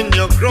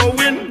continue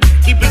growing.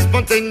 Keep it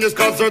spontaneous,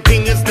 cause our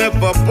thing is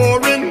never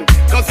boring.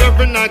 Cause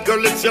every night,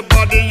 girl, it's your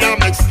body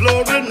I'm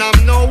exploring.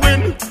 I'm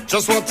knowing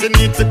just what you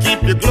need to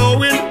keep you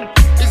glowing.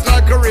 It's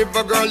like a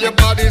river, girl, your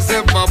body's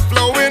ever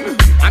flowing.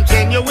 I'm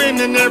genuine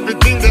in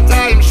everything that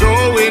I'm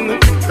showing.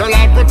 Girl,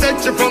 I'll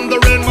protect you from the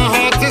rain. My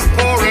heart is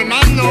pouring,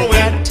 I know you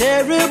got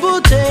terrible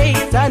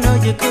taste. I know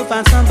you could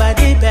find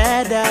somebody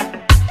better.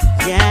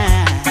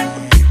 Yeah,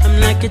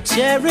 I'm like a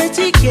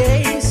charity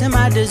case. Am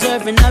I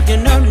deserving of you?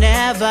 No,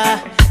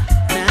 never.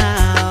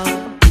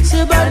 Now it's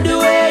about the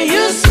way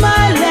you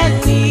smile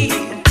at me.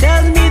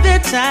 Tell me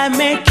that I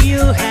make you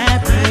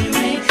happy.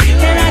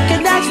 And I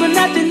can ask for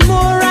nothing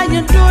more. And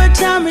you do it,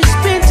 time we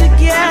spend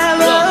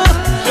together.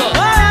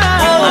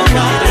 Oh,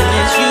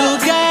 it's you,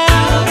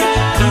 girl.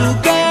 You,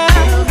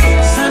 girl.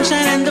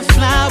 Sunshine and the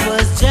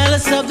flowers.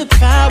 Jealous of the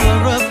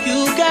power of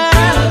you,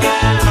 girl.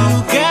 You,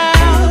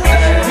 girl.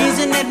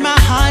 Reason that my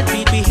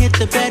heartbeat we hit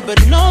the bed,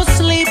 but no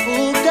sleep.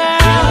 Oh,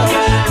 girl.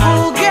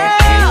 Oh,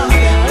 girl.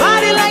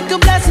 Body like a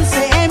blessing.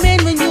 Say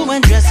amen when you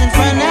undress in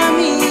front of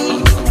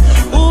me.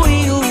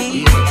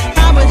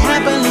 I would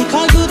happily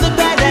call you the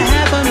better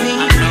half of me.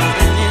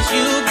 And it's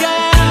you,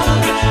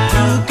 girl,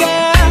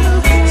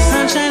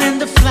 sunshine and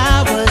the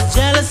flowers,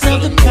 jealous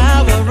of the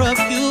power of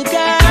you,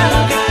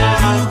 girl,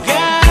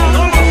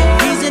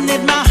 reason that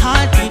my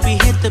heartbeat we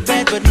hit the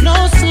bed, but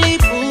no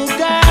sleep, oh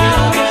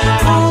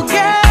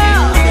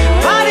girl,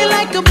 body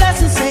like a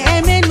blessing, say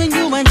amen when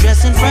you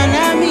undress in front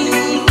of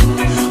me.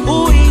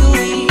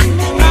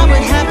 I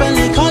would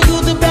happily call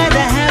you the better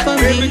half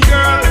of me. Baby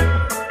girl,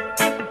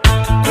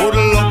 go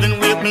to love and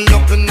wake me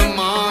up in the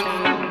morning.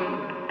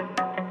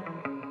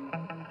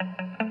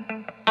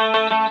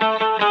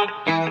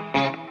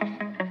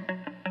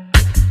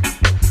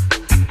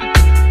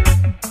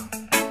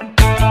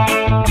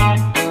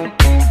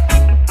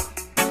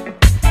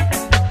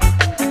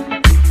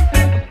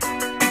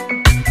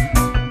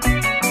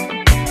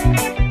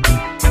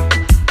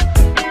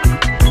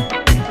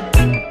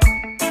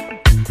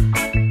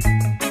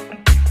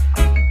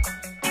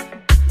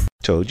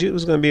 Told you it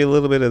was going to be a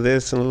little bit of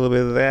this and a little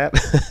bit of that.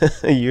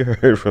 You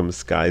heard from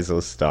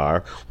Skyzo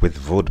Star with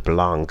Vaud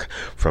Blanc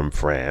from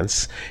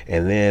France.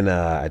 And then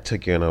I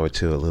took you on over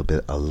to a little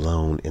bit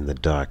Alone in the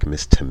Dark,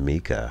 Miss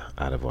Tamika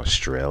out of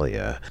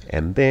Australia.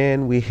 And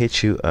then we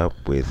hit you up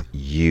with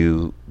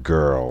You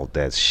Girl.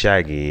 That's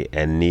Shaggy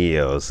and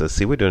Neo. So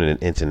see, we're doing an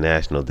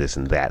international this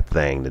and that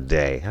thing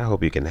today. I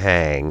hope you can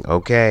hang,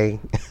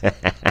 okay?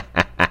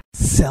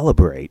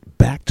 Celebrate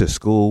back to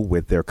school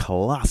with their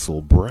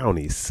colossal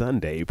brownie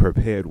sundae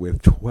prepared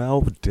with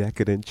 12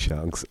 decadent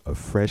chunks of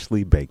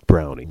freshly baked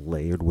brownie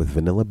layered with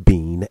vanilla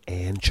bean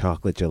and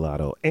chocolate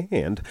gelato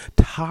and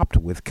topped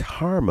with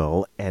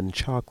caramel and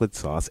chocolate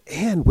sauce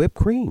and whipped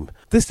cream.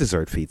 This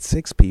dessert feeds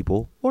 6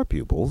 people or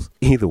pupils.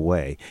 Either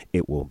way,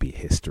 it will be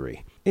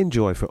history.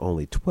 Enjoy for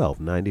only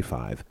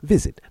 $12.95.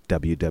 Visit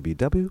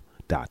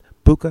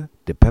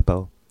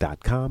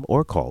www.bucadepepo.com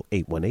or call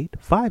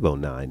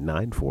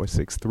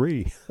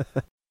 818-509-9463.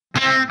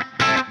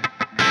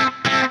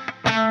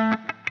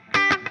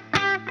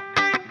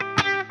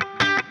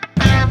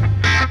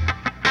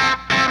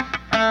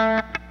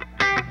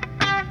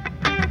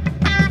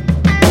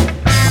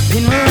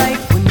 Been right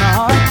when my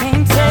heart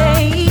can't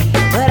take,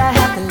 but I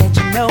have to let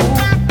you know.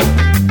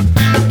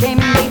 The game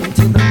made me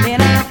to the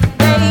minute,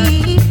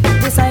 babe.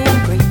 This I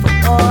am grateful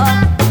for.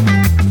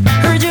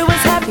 Heard you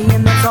was happy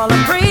and that's all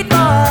I prayed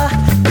for.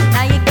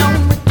 Now you're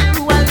gone with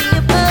who I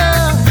live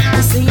for.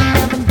 You say you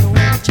never know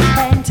what you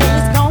had till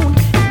it's gone.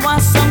 And why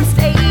some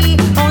stay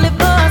only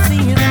for a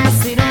season and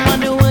sit and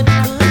wonder what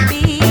it could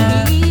be.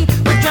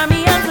 What drive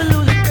me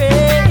absolutely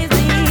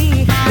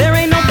crazy. There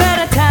ain't no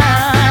better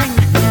time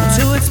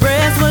to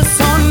express what's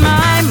on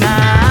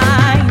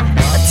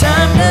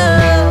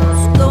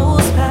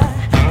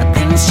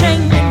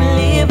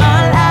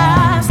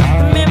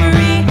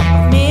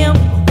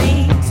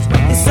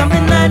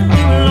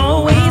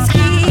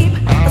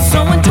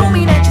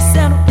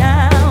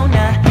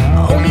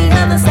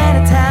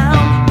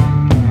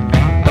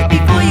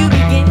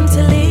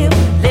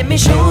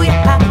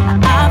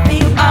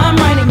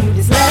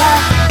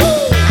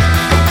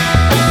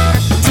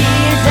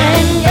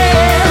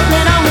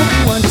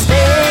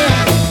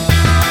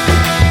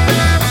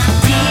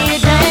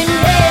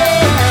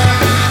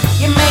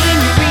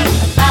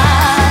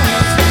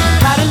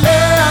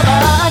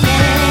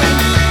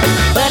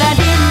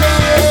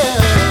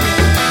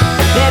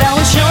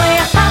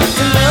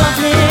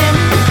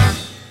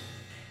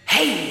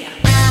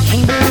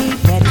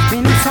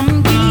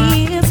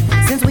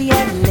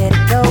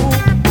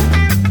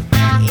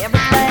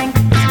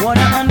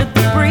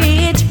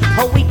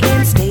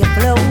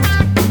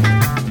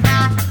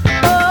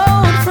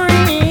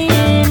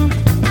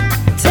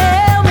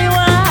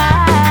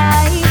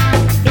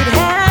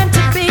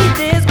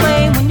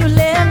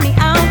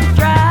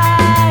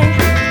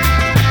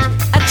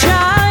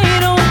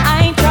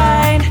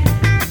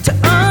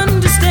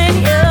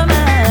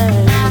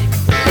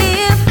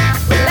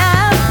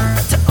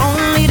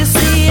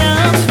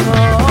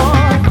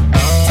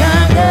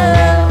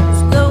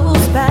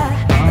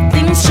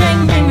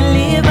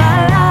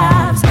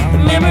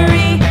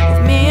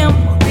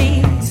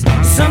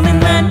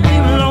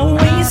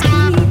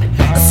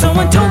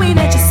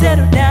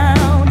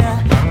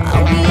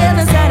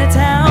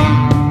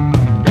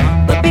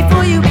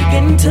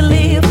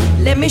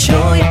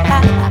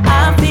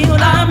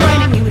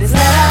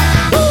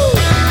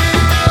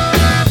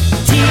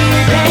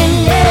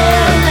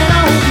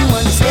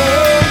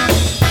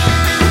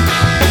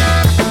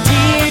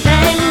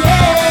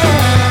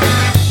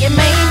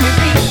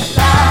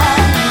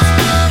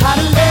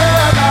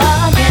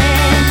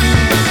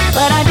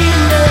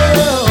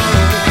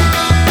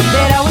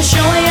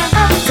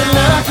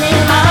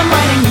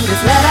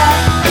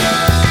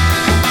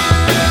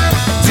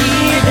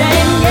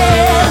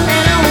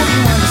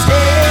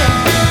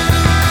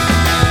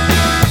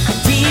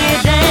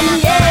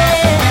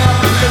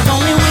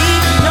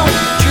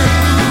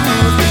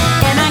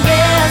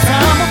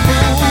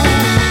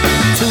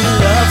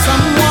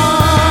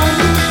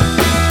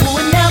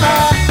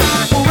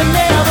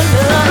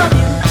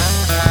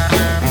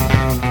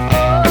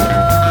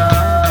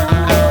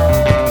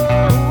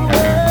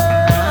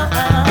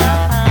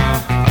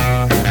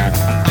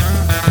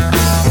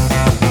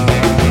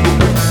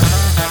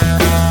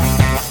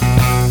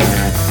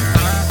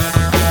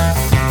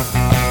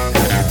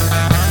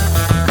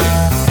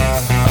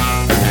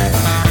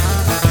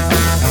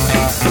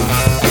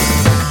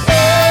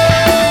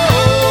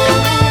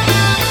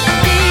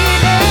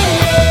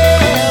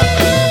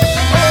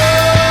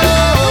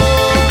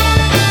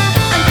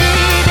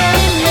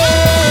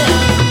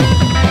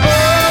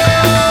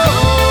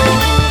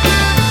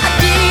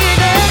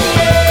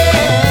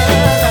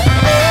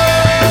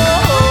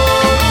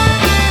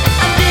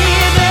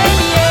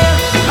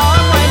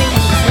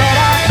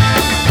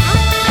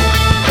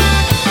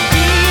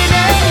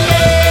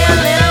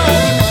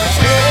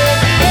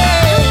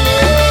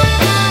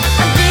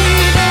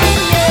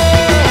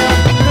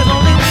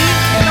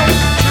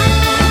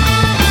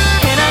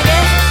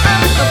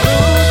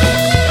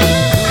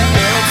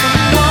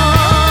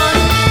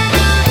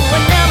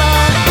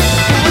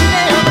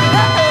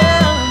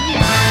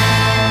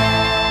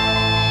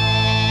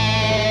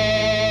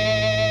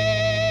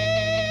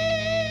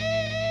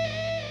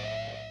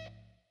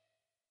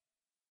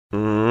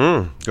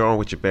Go On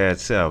With Your Bad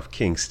Self,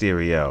 King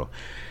Stereo.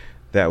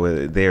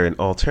 They're an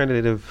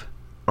alternative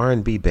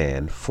R&B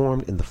band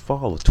formed in the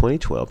fall of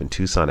 2012 in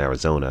Tucson,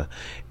 Arizona,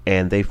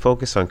 and they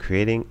focus on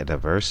creating a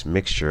diverse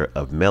mixture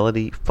of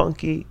melody,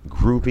 funky,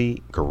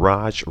 groovy,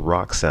 garage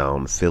rock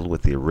sound filled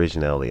with the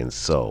originality and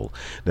soul.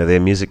 Now, their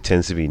music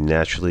tends to be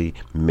naturally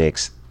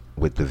mixed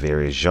with the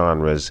various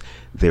genres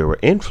they were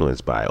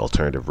influenced by: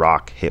 alternative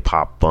rock,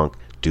 hip-hop, funk,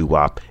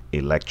 doo-wop,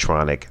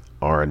 electronic,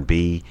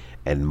 R&B,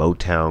 and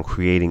Motown,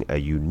 creating a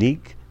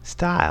unique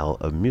style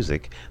of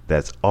music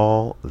that's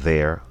all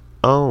their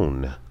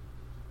own.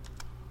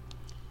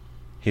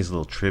 Here's a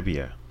little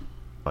trivia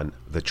on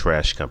The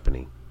Trash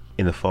Company.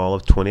 In the fall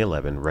of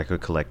 2011,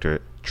 record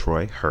collector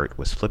Troy Hurt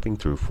was flipping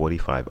through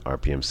 45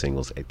 RPM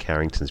singles at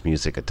Carrington's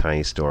Music, a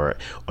tiny store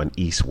on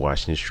East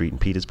Washington Street in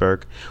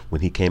Petersburg,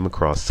 when he came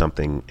across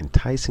something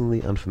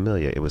enticingly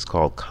unfamiliar. It was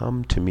called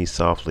Come to Me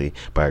Softly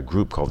by a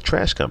group called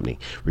Trash Company,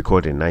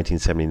 recorded in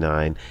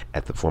 1979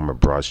 at the former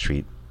Broad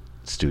Street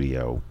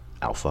studio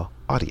Alpha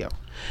Audio.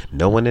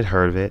 No one had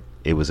heard of it.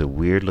 It was a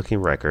weird-looking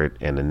record,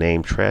 and the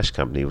name Trash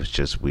Company was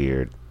just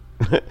weird.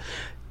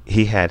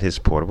 He had his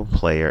portable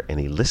player and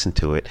he listened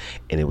to it,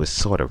 and it was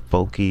sort of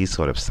folky,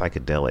 sort of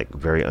psychedelic,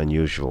 very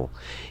unusual.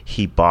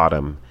 He bought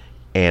them,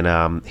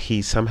 and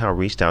he somehow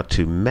reached out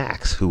to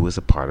Max, who was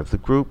a part of the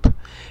group.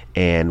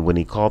 And when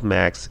he called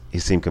Max, he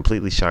seemed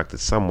completely shocked that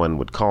someone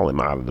would call him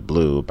out of the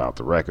blue about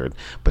the record,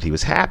 but he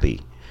was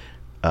happy.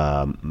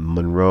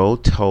 Monroe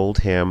told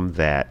him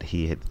that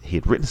he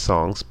had written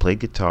songs, played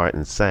guitar,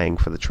 and sang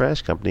for the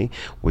Trash Company,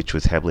 which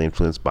was heavily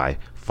influenced by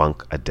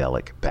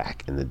Funkadelic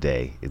back in the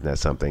day. Isn't that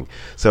something?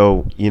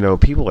 So,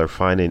 people are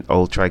finding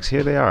old tracks.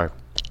 Here they are.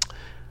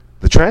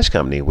 The Trash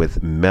Company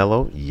with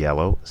Mellow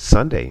Yellow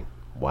Sunday.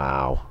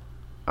 Wow.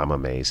 I'm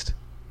amazed.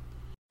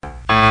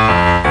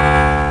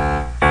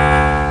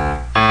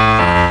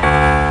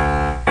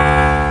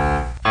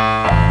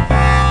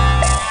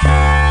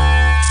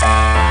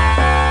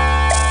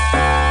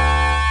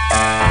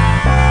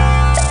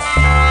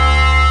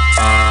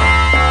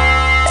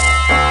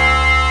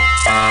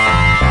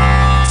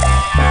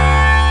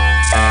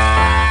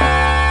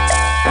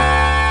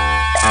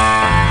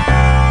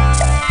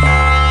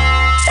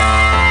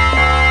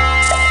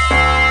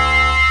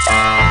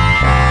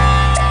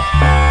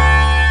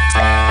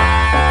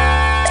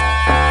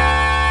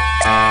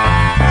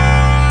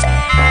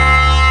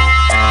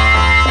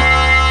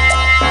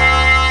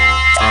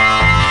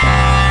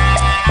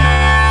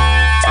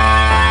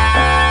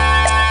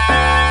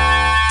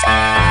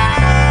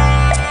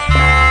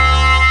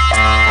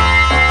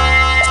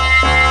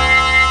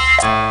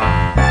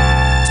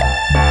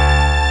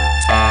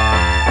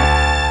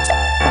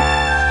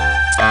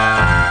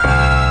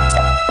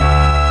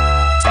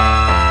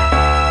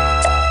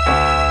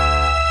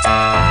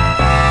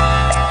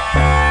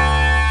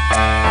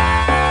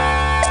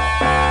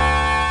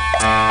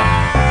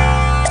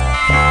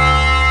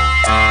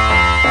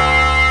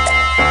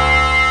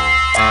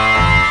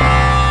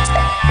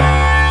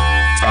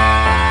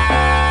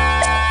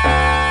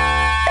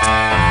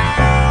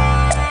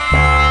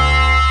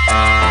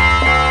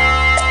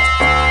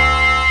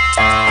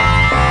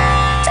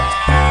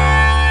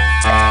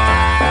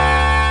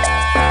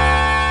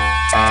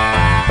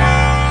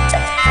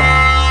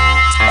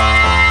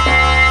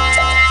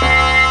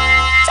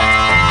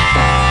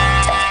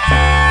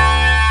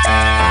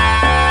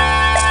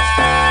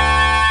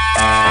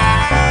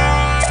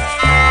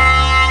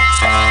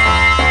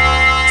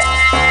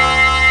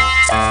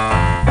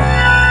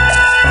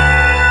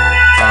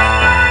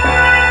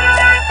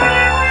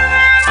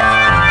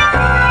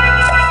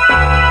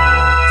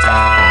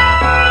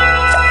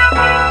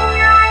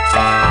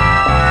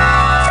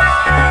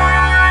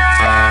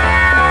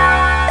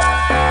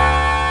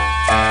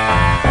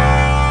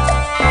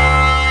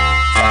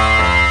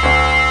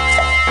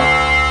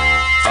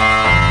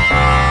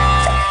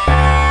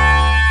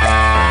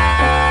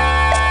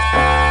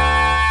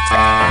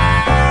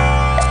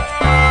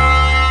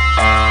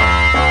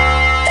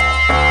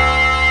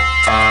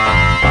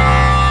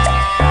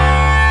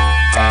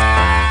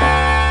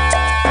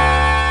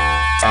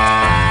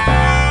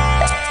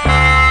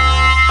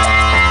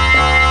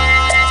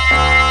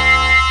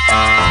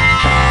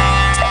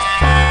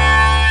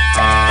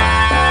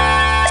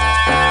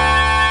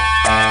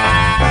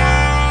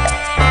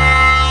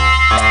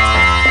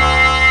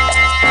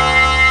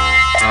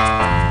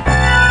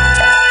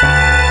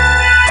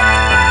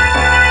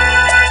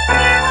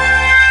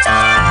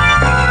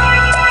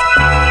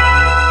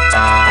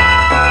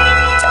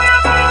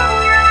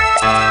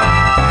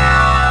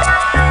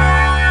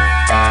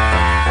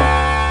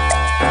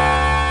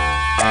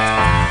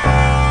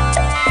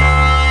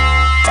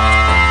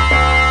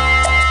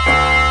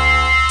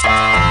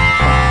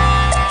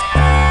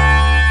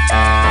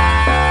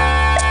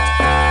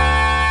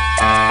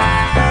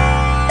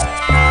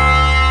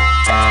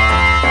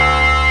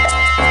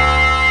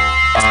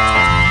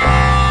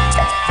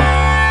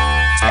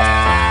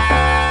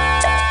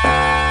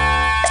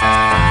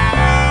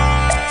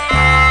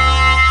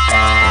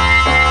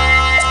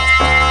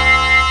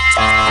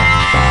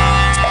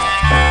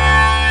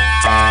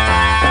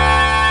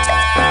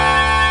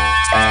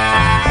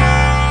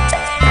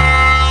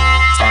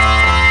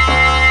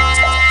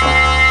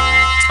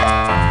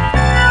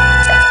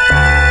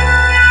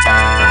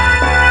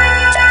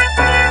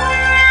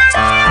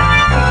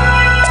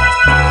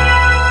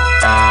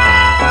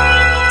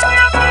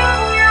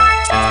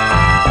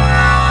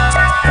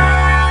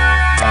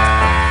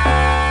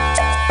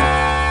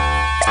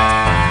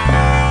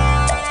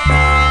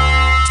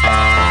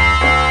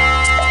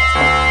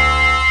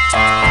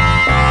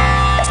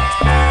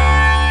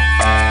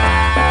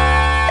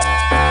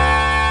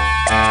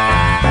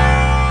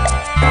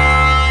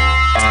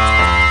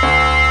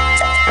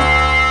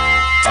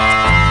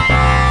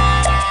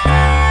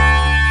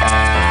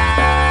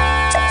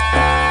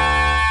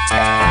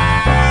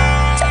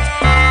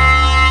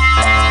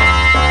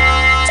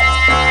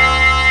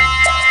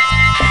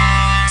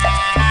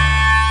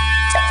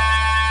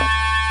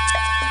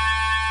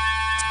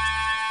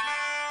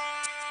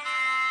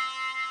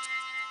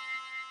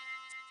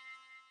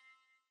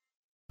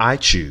 I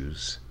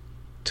choose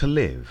to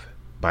live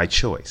by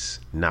choice,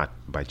 not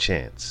by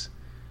chance.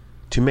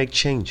 To make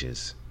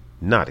changes,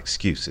 not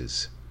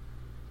excuses.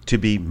 To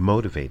be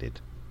motivated,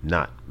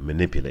 not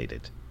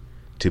manipulated.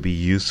 To be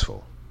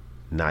useful,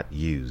 not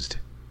used.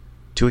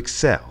 To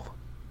excel,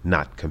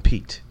 not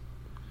compete.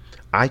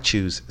 I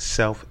choose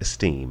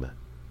self-esteem,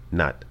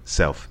 not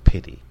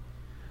self-pity.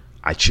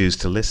 I choose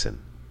to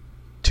listen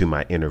to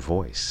my inner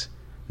voice,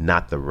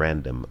 not the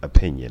random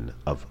opinion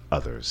of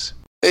others.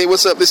 Hey,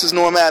 what's up? This is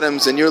Norm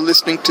Adams, and you're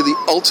listening to the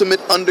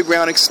Ultimate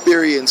Underground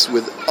Experience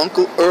with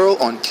Uncle Earl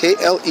on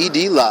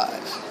KLED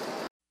Live.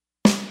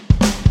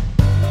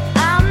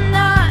 I'm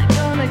not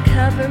gonna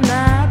cover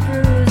my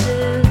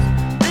bruises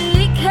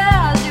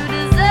because you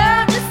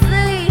deserve to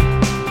sleep.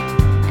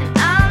 And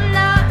I'm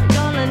not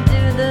gonna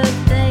do the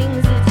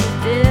things that you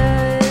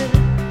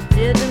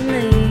did to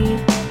me.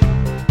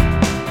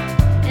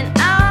 And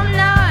I'm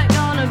not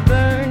gonna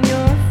burn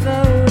your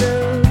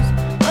photos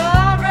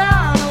or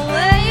run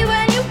away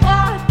when you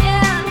walk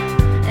in.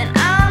 And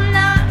I'm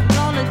not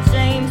gonna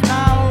change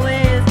my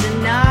ways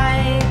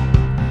tonight.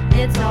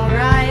 It's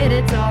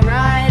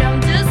alright,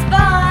 I'm just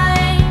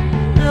fine.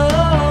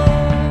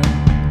 Oh,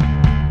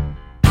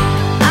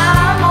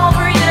 I'm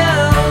over you,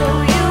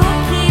 you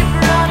keep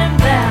running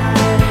back,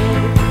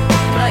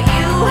 but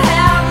you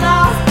have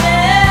lost me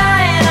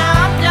and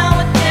I'm done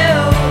with you.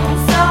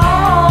 So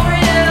over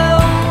you,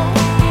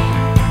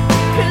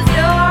 'cause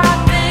you're a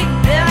big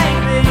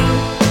baby.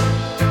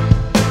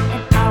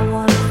 And I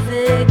wanna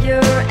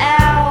figure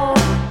out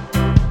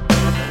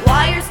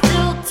why you're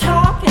still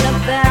talking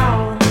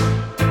about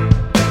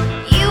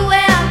you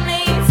and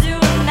me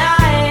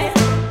tonight.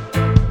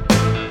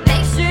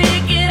 Make sure you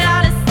get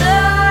out of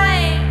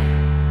sight.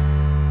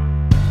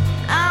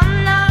 I'm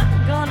not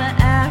gonna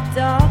act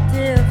all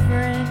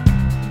different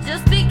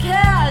just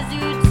because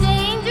you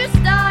change your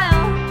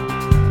style.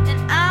 And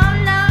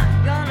I'm not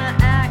gonna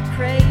act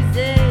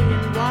crazy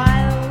and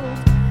wild.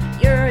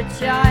 You're a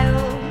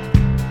child.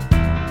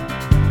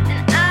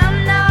 And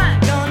I'm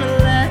not gonna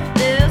let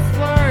this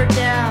work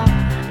out.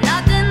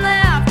 Nothing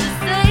left to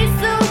say,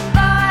 so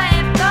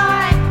bye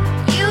bye.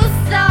 You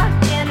suck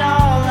and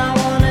all I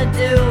wanna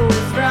do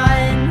is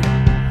run.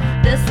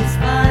 This was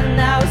fun,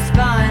 that was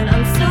fun,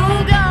 I'm so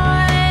gone.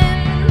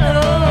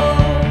 Oh,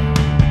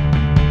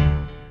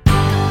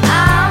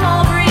 I'm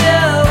over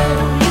you,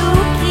 you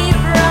keep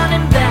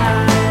running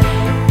back,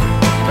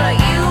 but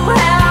you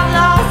have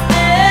lost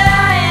me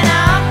and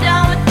I'm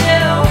done with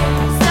you.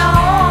 So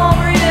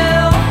over you,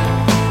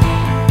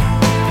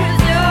 'cause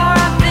you're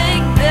a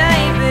big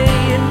baby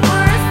and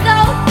we're so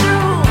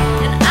through.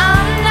 And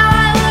I'm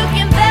not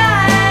looking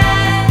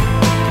back.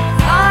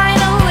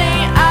 Finally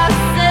I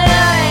say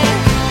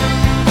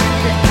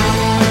that I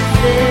wanna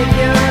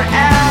figure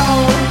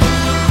out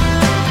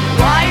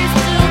why you're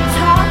still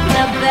talking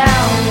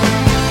about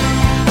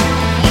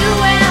you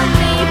and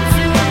me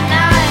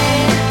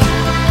tonight.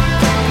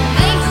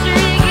 Make sure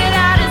you get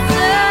out of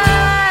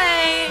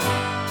sight.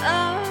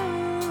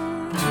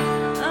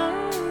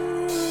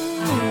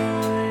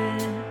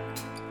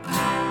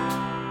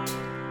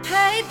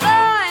 Hey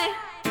boy,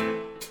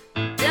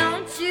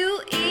 don't you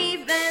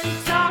even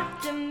talk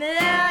to me.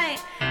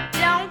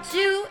 Don't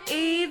you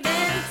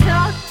even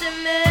talk to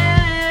me.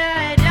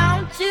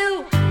 Don't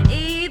you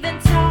even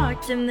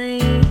talk to me.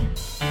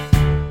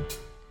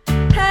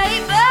 Hey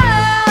boy,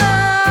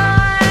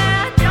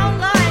 I don't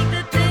like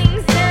the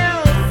things you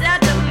said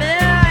to me.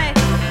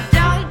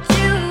 Don't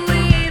you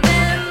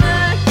even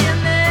look at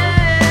me.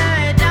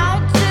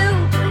 Don't you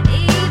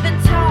even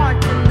talk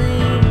to me.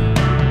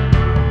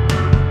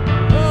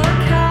 Or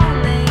call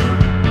me,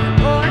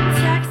 or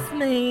text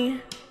me.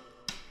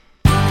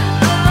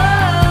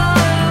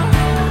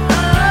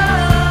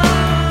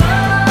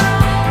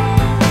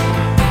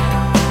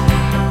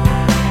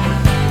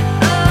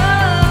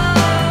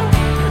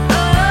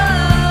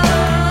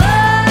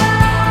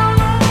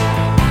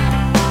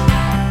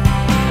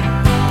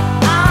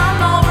 I'm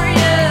over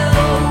you,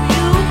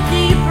 you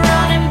keep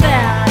running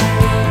back,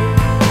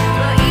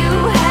 but you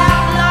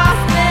have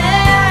lost me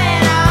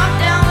and I'm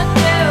done with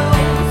you.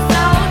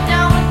 So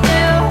done with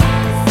you,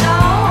 so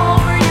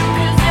over you,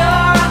 'cause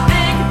you're a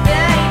big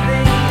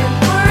baby and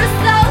we're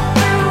so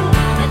through.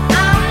 And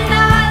I'm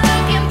not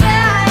looking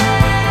back.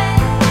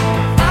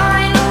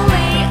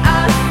 Finally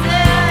I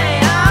say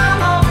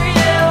I'm over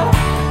you,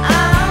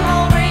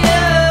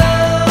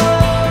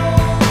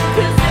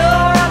 'cause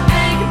you're a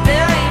big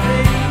baby.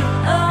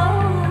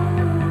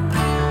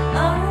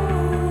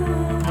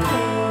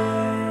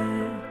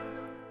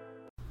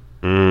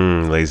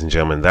 Ladies and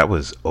gentlemen, that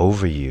was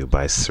Over You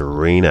by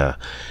Serena.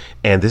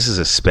 And this is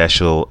a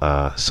special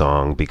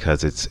song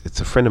because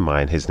it's a friend of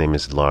mine. His name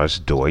is Lars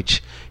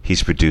Deutsch.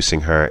 He's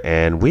producing her,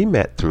 and we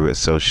met through a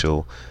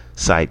social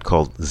site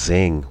called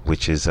Zing,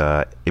 which is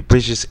it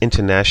bridges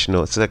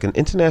international. It's like an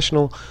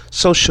international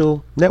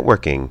social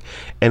networking,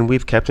 and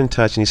we've kept in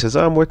touch. And he says,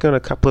 I'm working on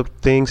a couple of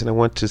things, and I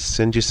want to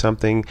send you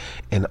something.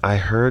 And I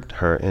heard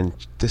her, and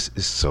this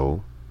is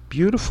so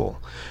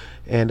beautiful.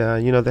 and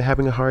they're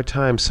having a hard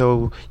time.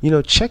 So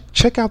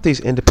check out these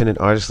independent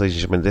artists, ladies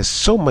and gentlemen. There's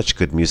so much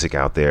good music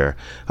out there.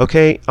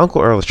 Okay,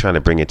 Uncle Earl is trying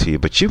to bring it to you,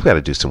 but you've got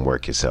to do some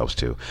work yourselves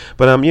too.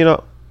 But on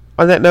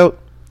that note,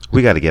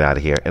 we got to get out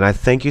of here. And I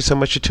thank you so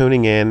much for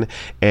tuning in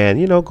and,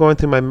 going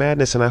through my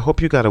madness. And I hope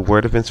you got a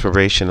word of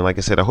inspiration. And like I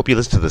said, I hope you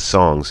listen to the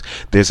songs.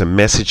 There's a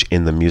message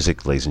in the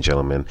music, ladies and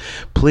gentlemen.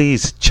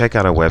 Please check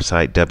out our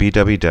website,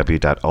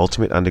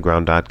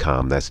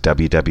 www.ultimateunderground.com. That's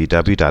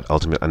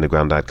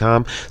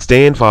www.ultimateunderground.com.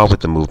 Stay involved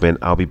with the movement.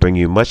 I'll be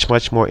bringing you much,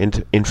 much more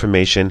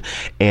information.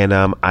 And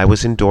I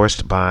was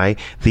endorsed by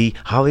the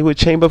Hollywood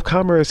Chamber of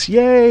Commerce.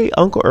 Yay!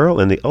 Uncle Earl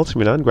and the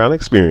Ultimate Underground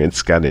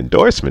Experience got an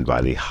endorsement by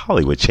the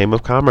Hollywood Chamber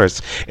of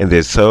Commerce. And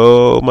there's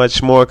so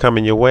much more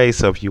coming your way.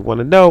 So if you want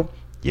to know,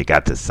 you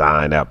got to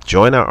sign up.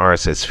 Join our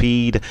RSS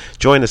feed.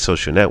 Join the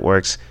social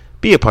networks.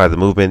 Be a part of the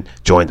movement.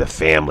 Join the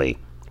family.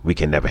 We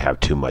can never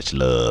have too much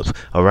love.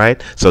 All right?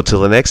 So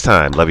till the next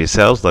time, love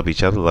yourselves, love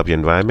each other, love your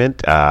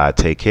environment.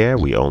 Take care.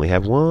 We only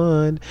have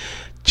one.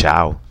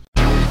 Ciao.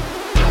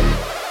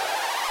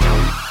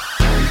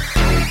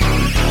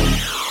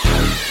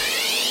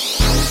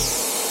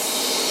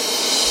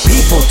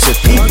 People to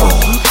people,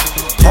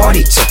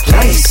 party to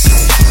place.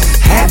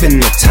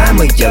 Having the time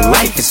of your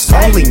life, is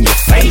all in your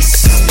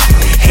face.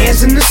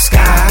 Hands in the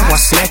sky while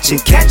snatching,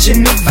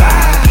 catching the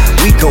vibe.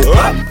 We go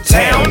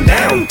uptown,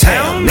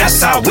 downtown, that's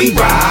how we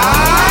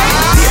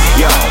ride.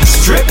 Yo,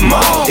 strip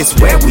mall is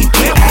where we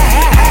get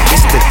at.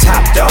 It's the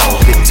top dog,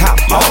 the top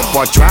off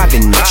while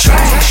driving the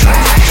track.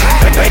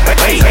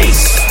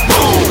 Bass,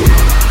 boom,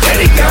 there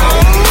they go.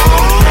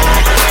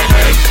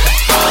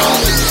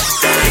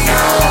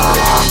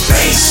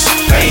 Bass,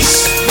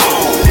 bass,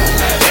 boom,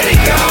 there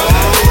they go.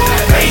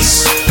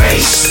 Bass,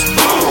 bass,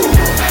 boom,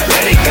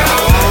 let it go.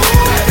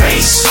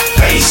 Bass,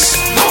 bass,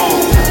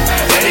 boom,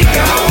 let it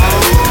go.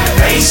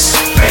 Bass,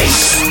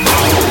 bass,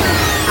 boom,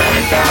 let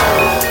it go.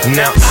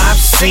 Now I've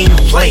seen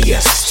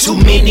players, too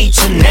many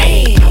to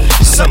name.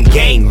 Some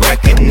gain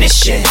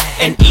recognition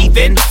and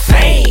even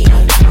fame.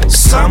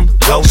 Some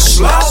go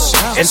slow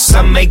and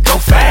some may go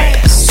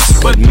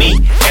fast. But me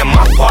and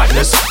my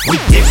partners, we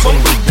dip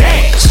when we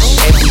dash.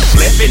 And we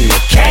flipping the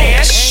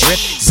cash, drip,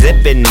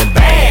 zipping the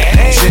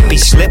bag. Trippy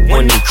slip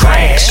when he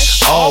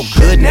crash. All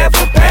good,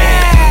 never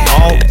bad.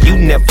 All you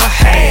never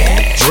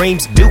had.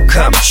 Dreams do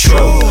come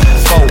true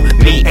for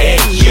me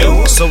and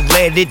you. So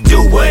let it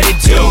do what it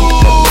do.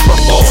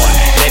 Boy,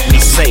 let me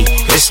say,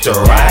 it's the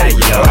ride of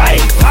your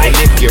life. And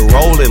if you're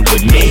rolling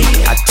with me,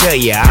 I tell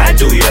you I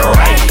do you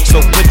right.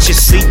 So put your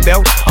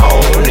seatbelt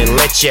on and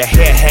let your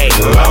hair hang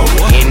low.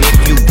 And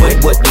if you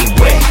with what we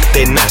with,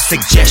 then I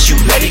suggest you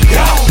let it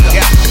go.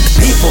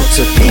 People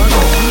to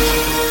people,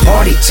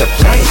 party to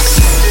place.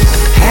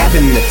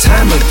 Having the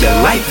time of your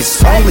life,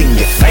 is all in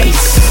your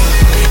face.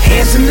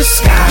 Hands in the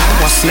sky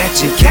while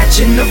snatching,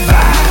 catching the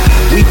vibe.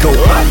 We go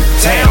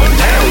uptown,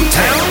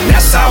 downtown,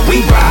 that's how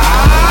we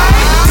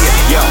ride.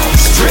 Yo,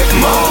 strip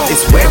mall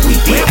is where we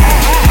get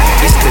at.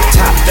 It's the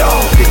top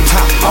dog, the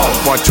top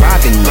off while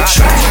driving the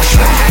track.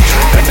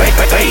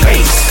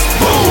 Bass,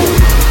 boom,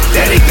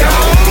 there it go.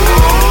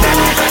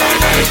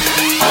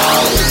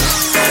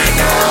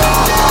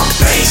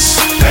 Bass,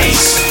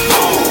 bass,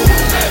 boom,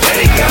 let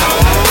it go.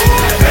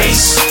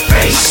 Bass,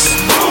 bass,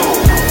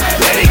 boom,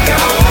 let it go.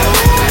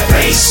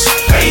 Bass,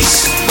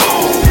 bass,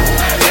 boom,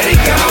 let it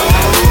go.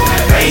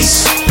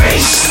 Bass,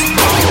 bass,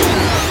 boom,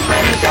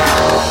 let it go.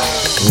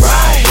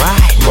 Ride,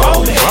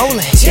 rolling,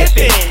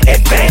 tipping,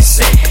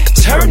 advancing,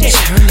 turning,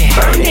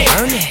 burning,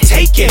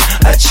 taking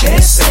a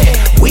chance.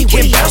 We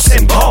can bounce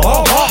and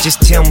ball.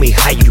 Just tell me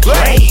how you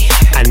play.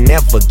 I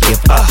never give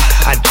up.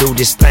 I do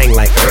this thing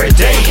like every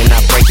day, and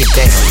I break it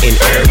down in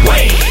every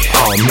way.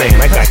 Oh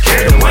man, I got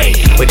carried away.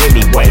 But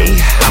anyway,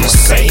 I'ma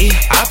say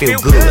I feel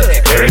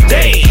good every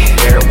day,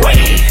 every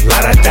way.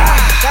 La da da.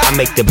 I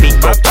make the beat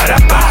go ba da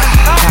ba.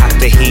 Pop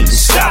the heat,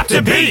 stop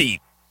the beat.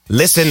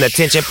 Listen,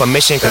 attention,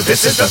 permission, cause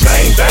this is the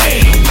bang,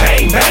 bang,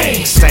 bang,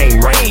 bang. Same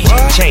range,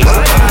 change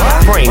the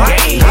frame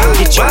game.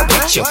 Get your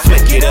picture,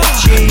 flick it up,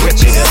 rip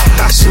it up.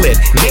 I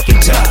slip, nick it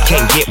tough,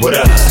 can't get with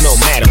us. No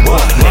matter what,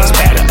 next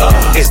batter up,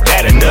 is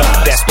that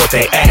enough? That's what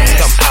they ask,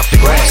 come out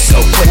the grass. So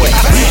put it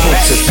people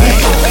to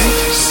people,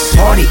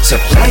 party to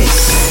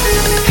place.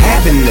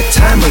 Having the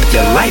time of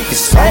your life,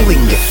 is all in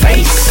your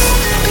face.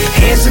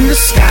 Hands in the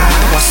sky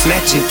while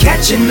snatching,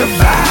 catching the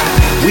vibe.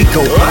 We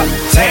go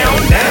uptown,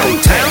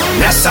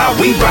 downtown, that's how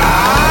we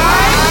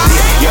ride.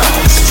 Yo,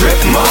 strip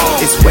mall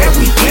is where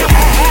we get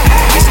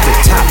at. It's the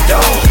top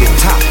dog, the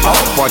top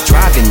off while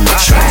driving the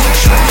track.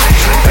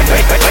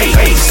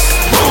 Bass,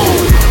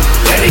 boom,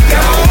 let it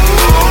go.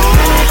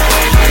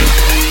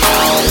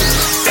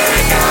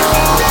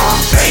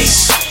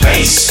 Bass,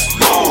 bass,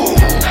 boom,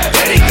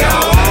 let it go.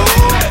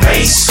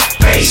 Bass,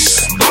 bass,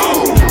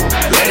 boom,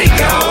 let it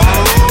go.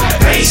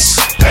 Bass,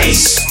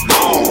 bass,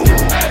 boom,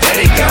 let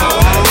it go.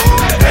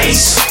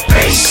 Bass,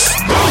 bass,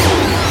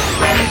 boom,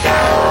 let it go.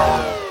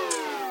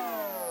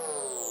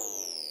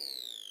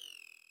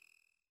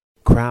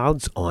 Crowd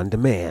Crowds on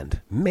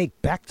Demand.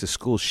 Make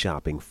back-to-school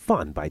shopping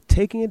fun by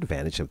taking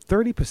advantage of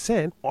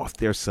 30% off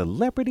their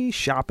celebrity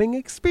shopping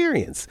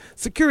experience.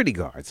 Security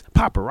guards,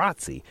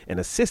 paparazzi, an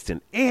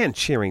assistant, and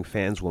cheering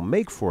fans will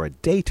make for a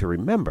day to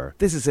remember.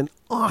 This is an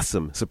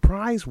awesome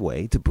surprise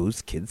way to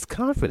boost kids'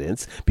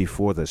 confidence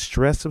before the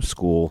stress of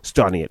school,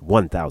 starting at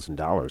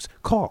 $1,000.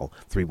 Call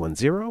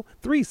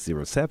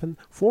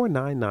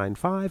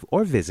 310-307-4995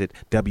 or visit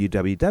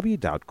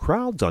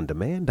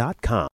www.crowdsondemand.com.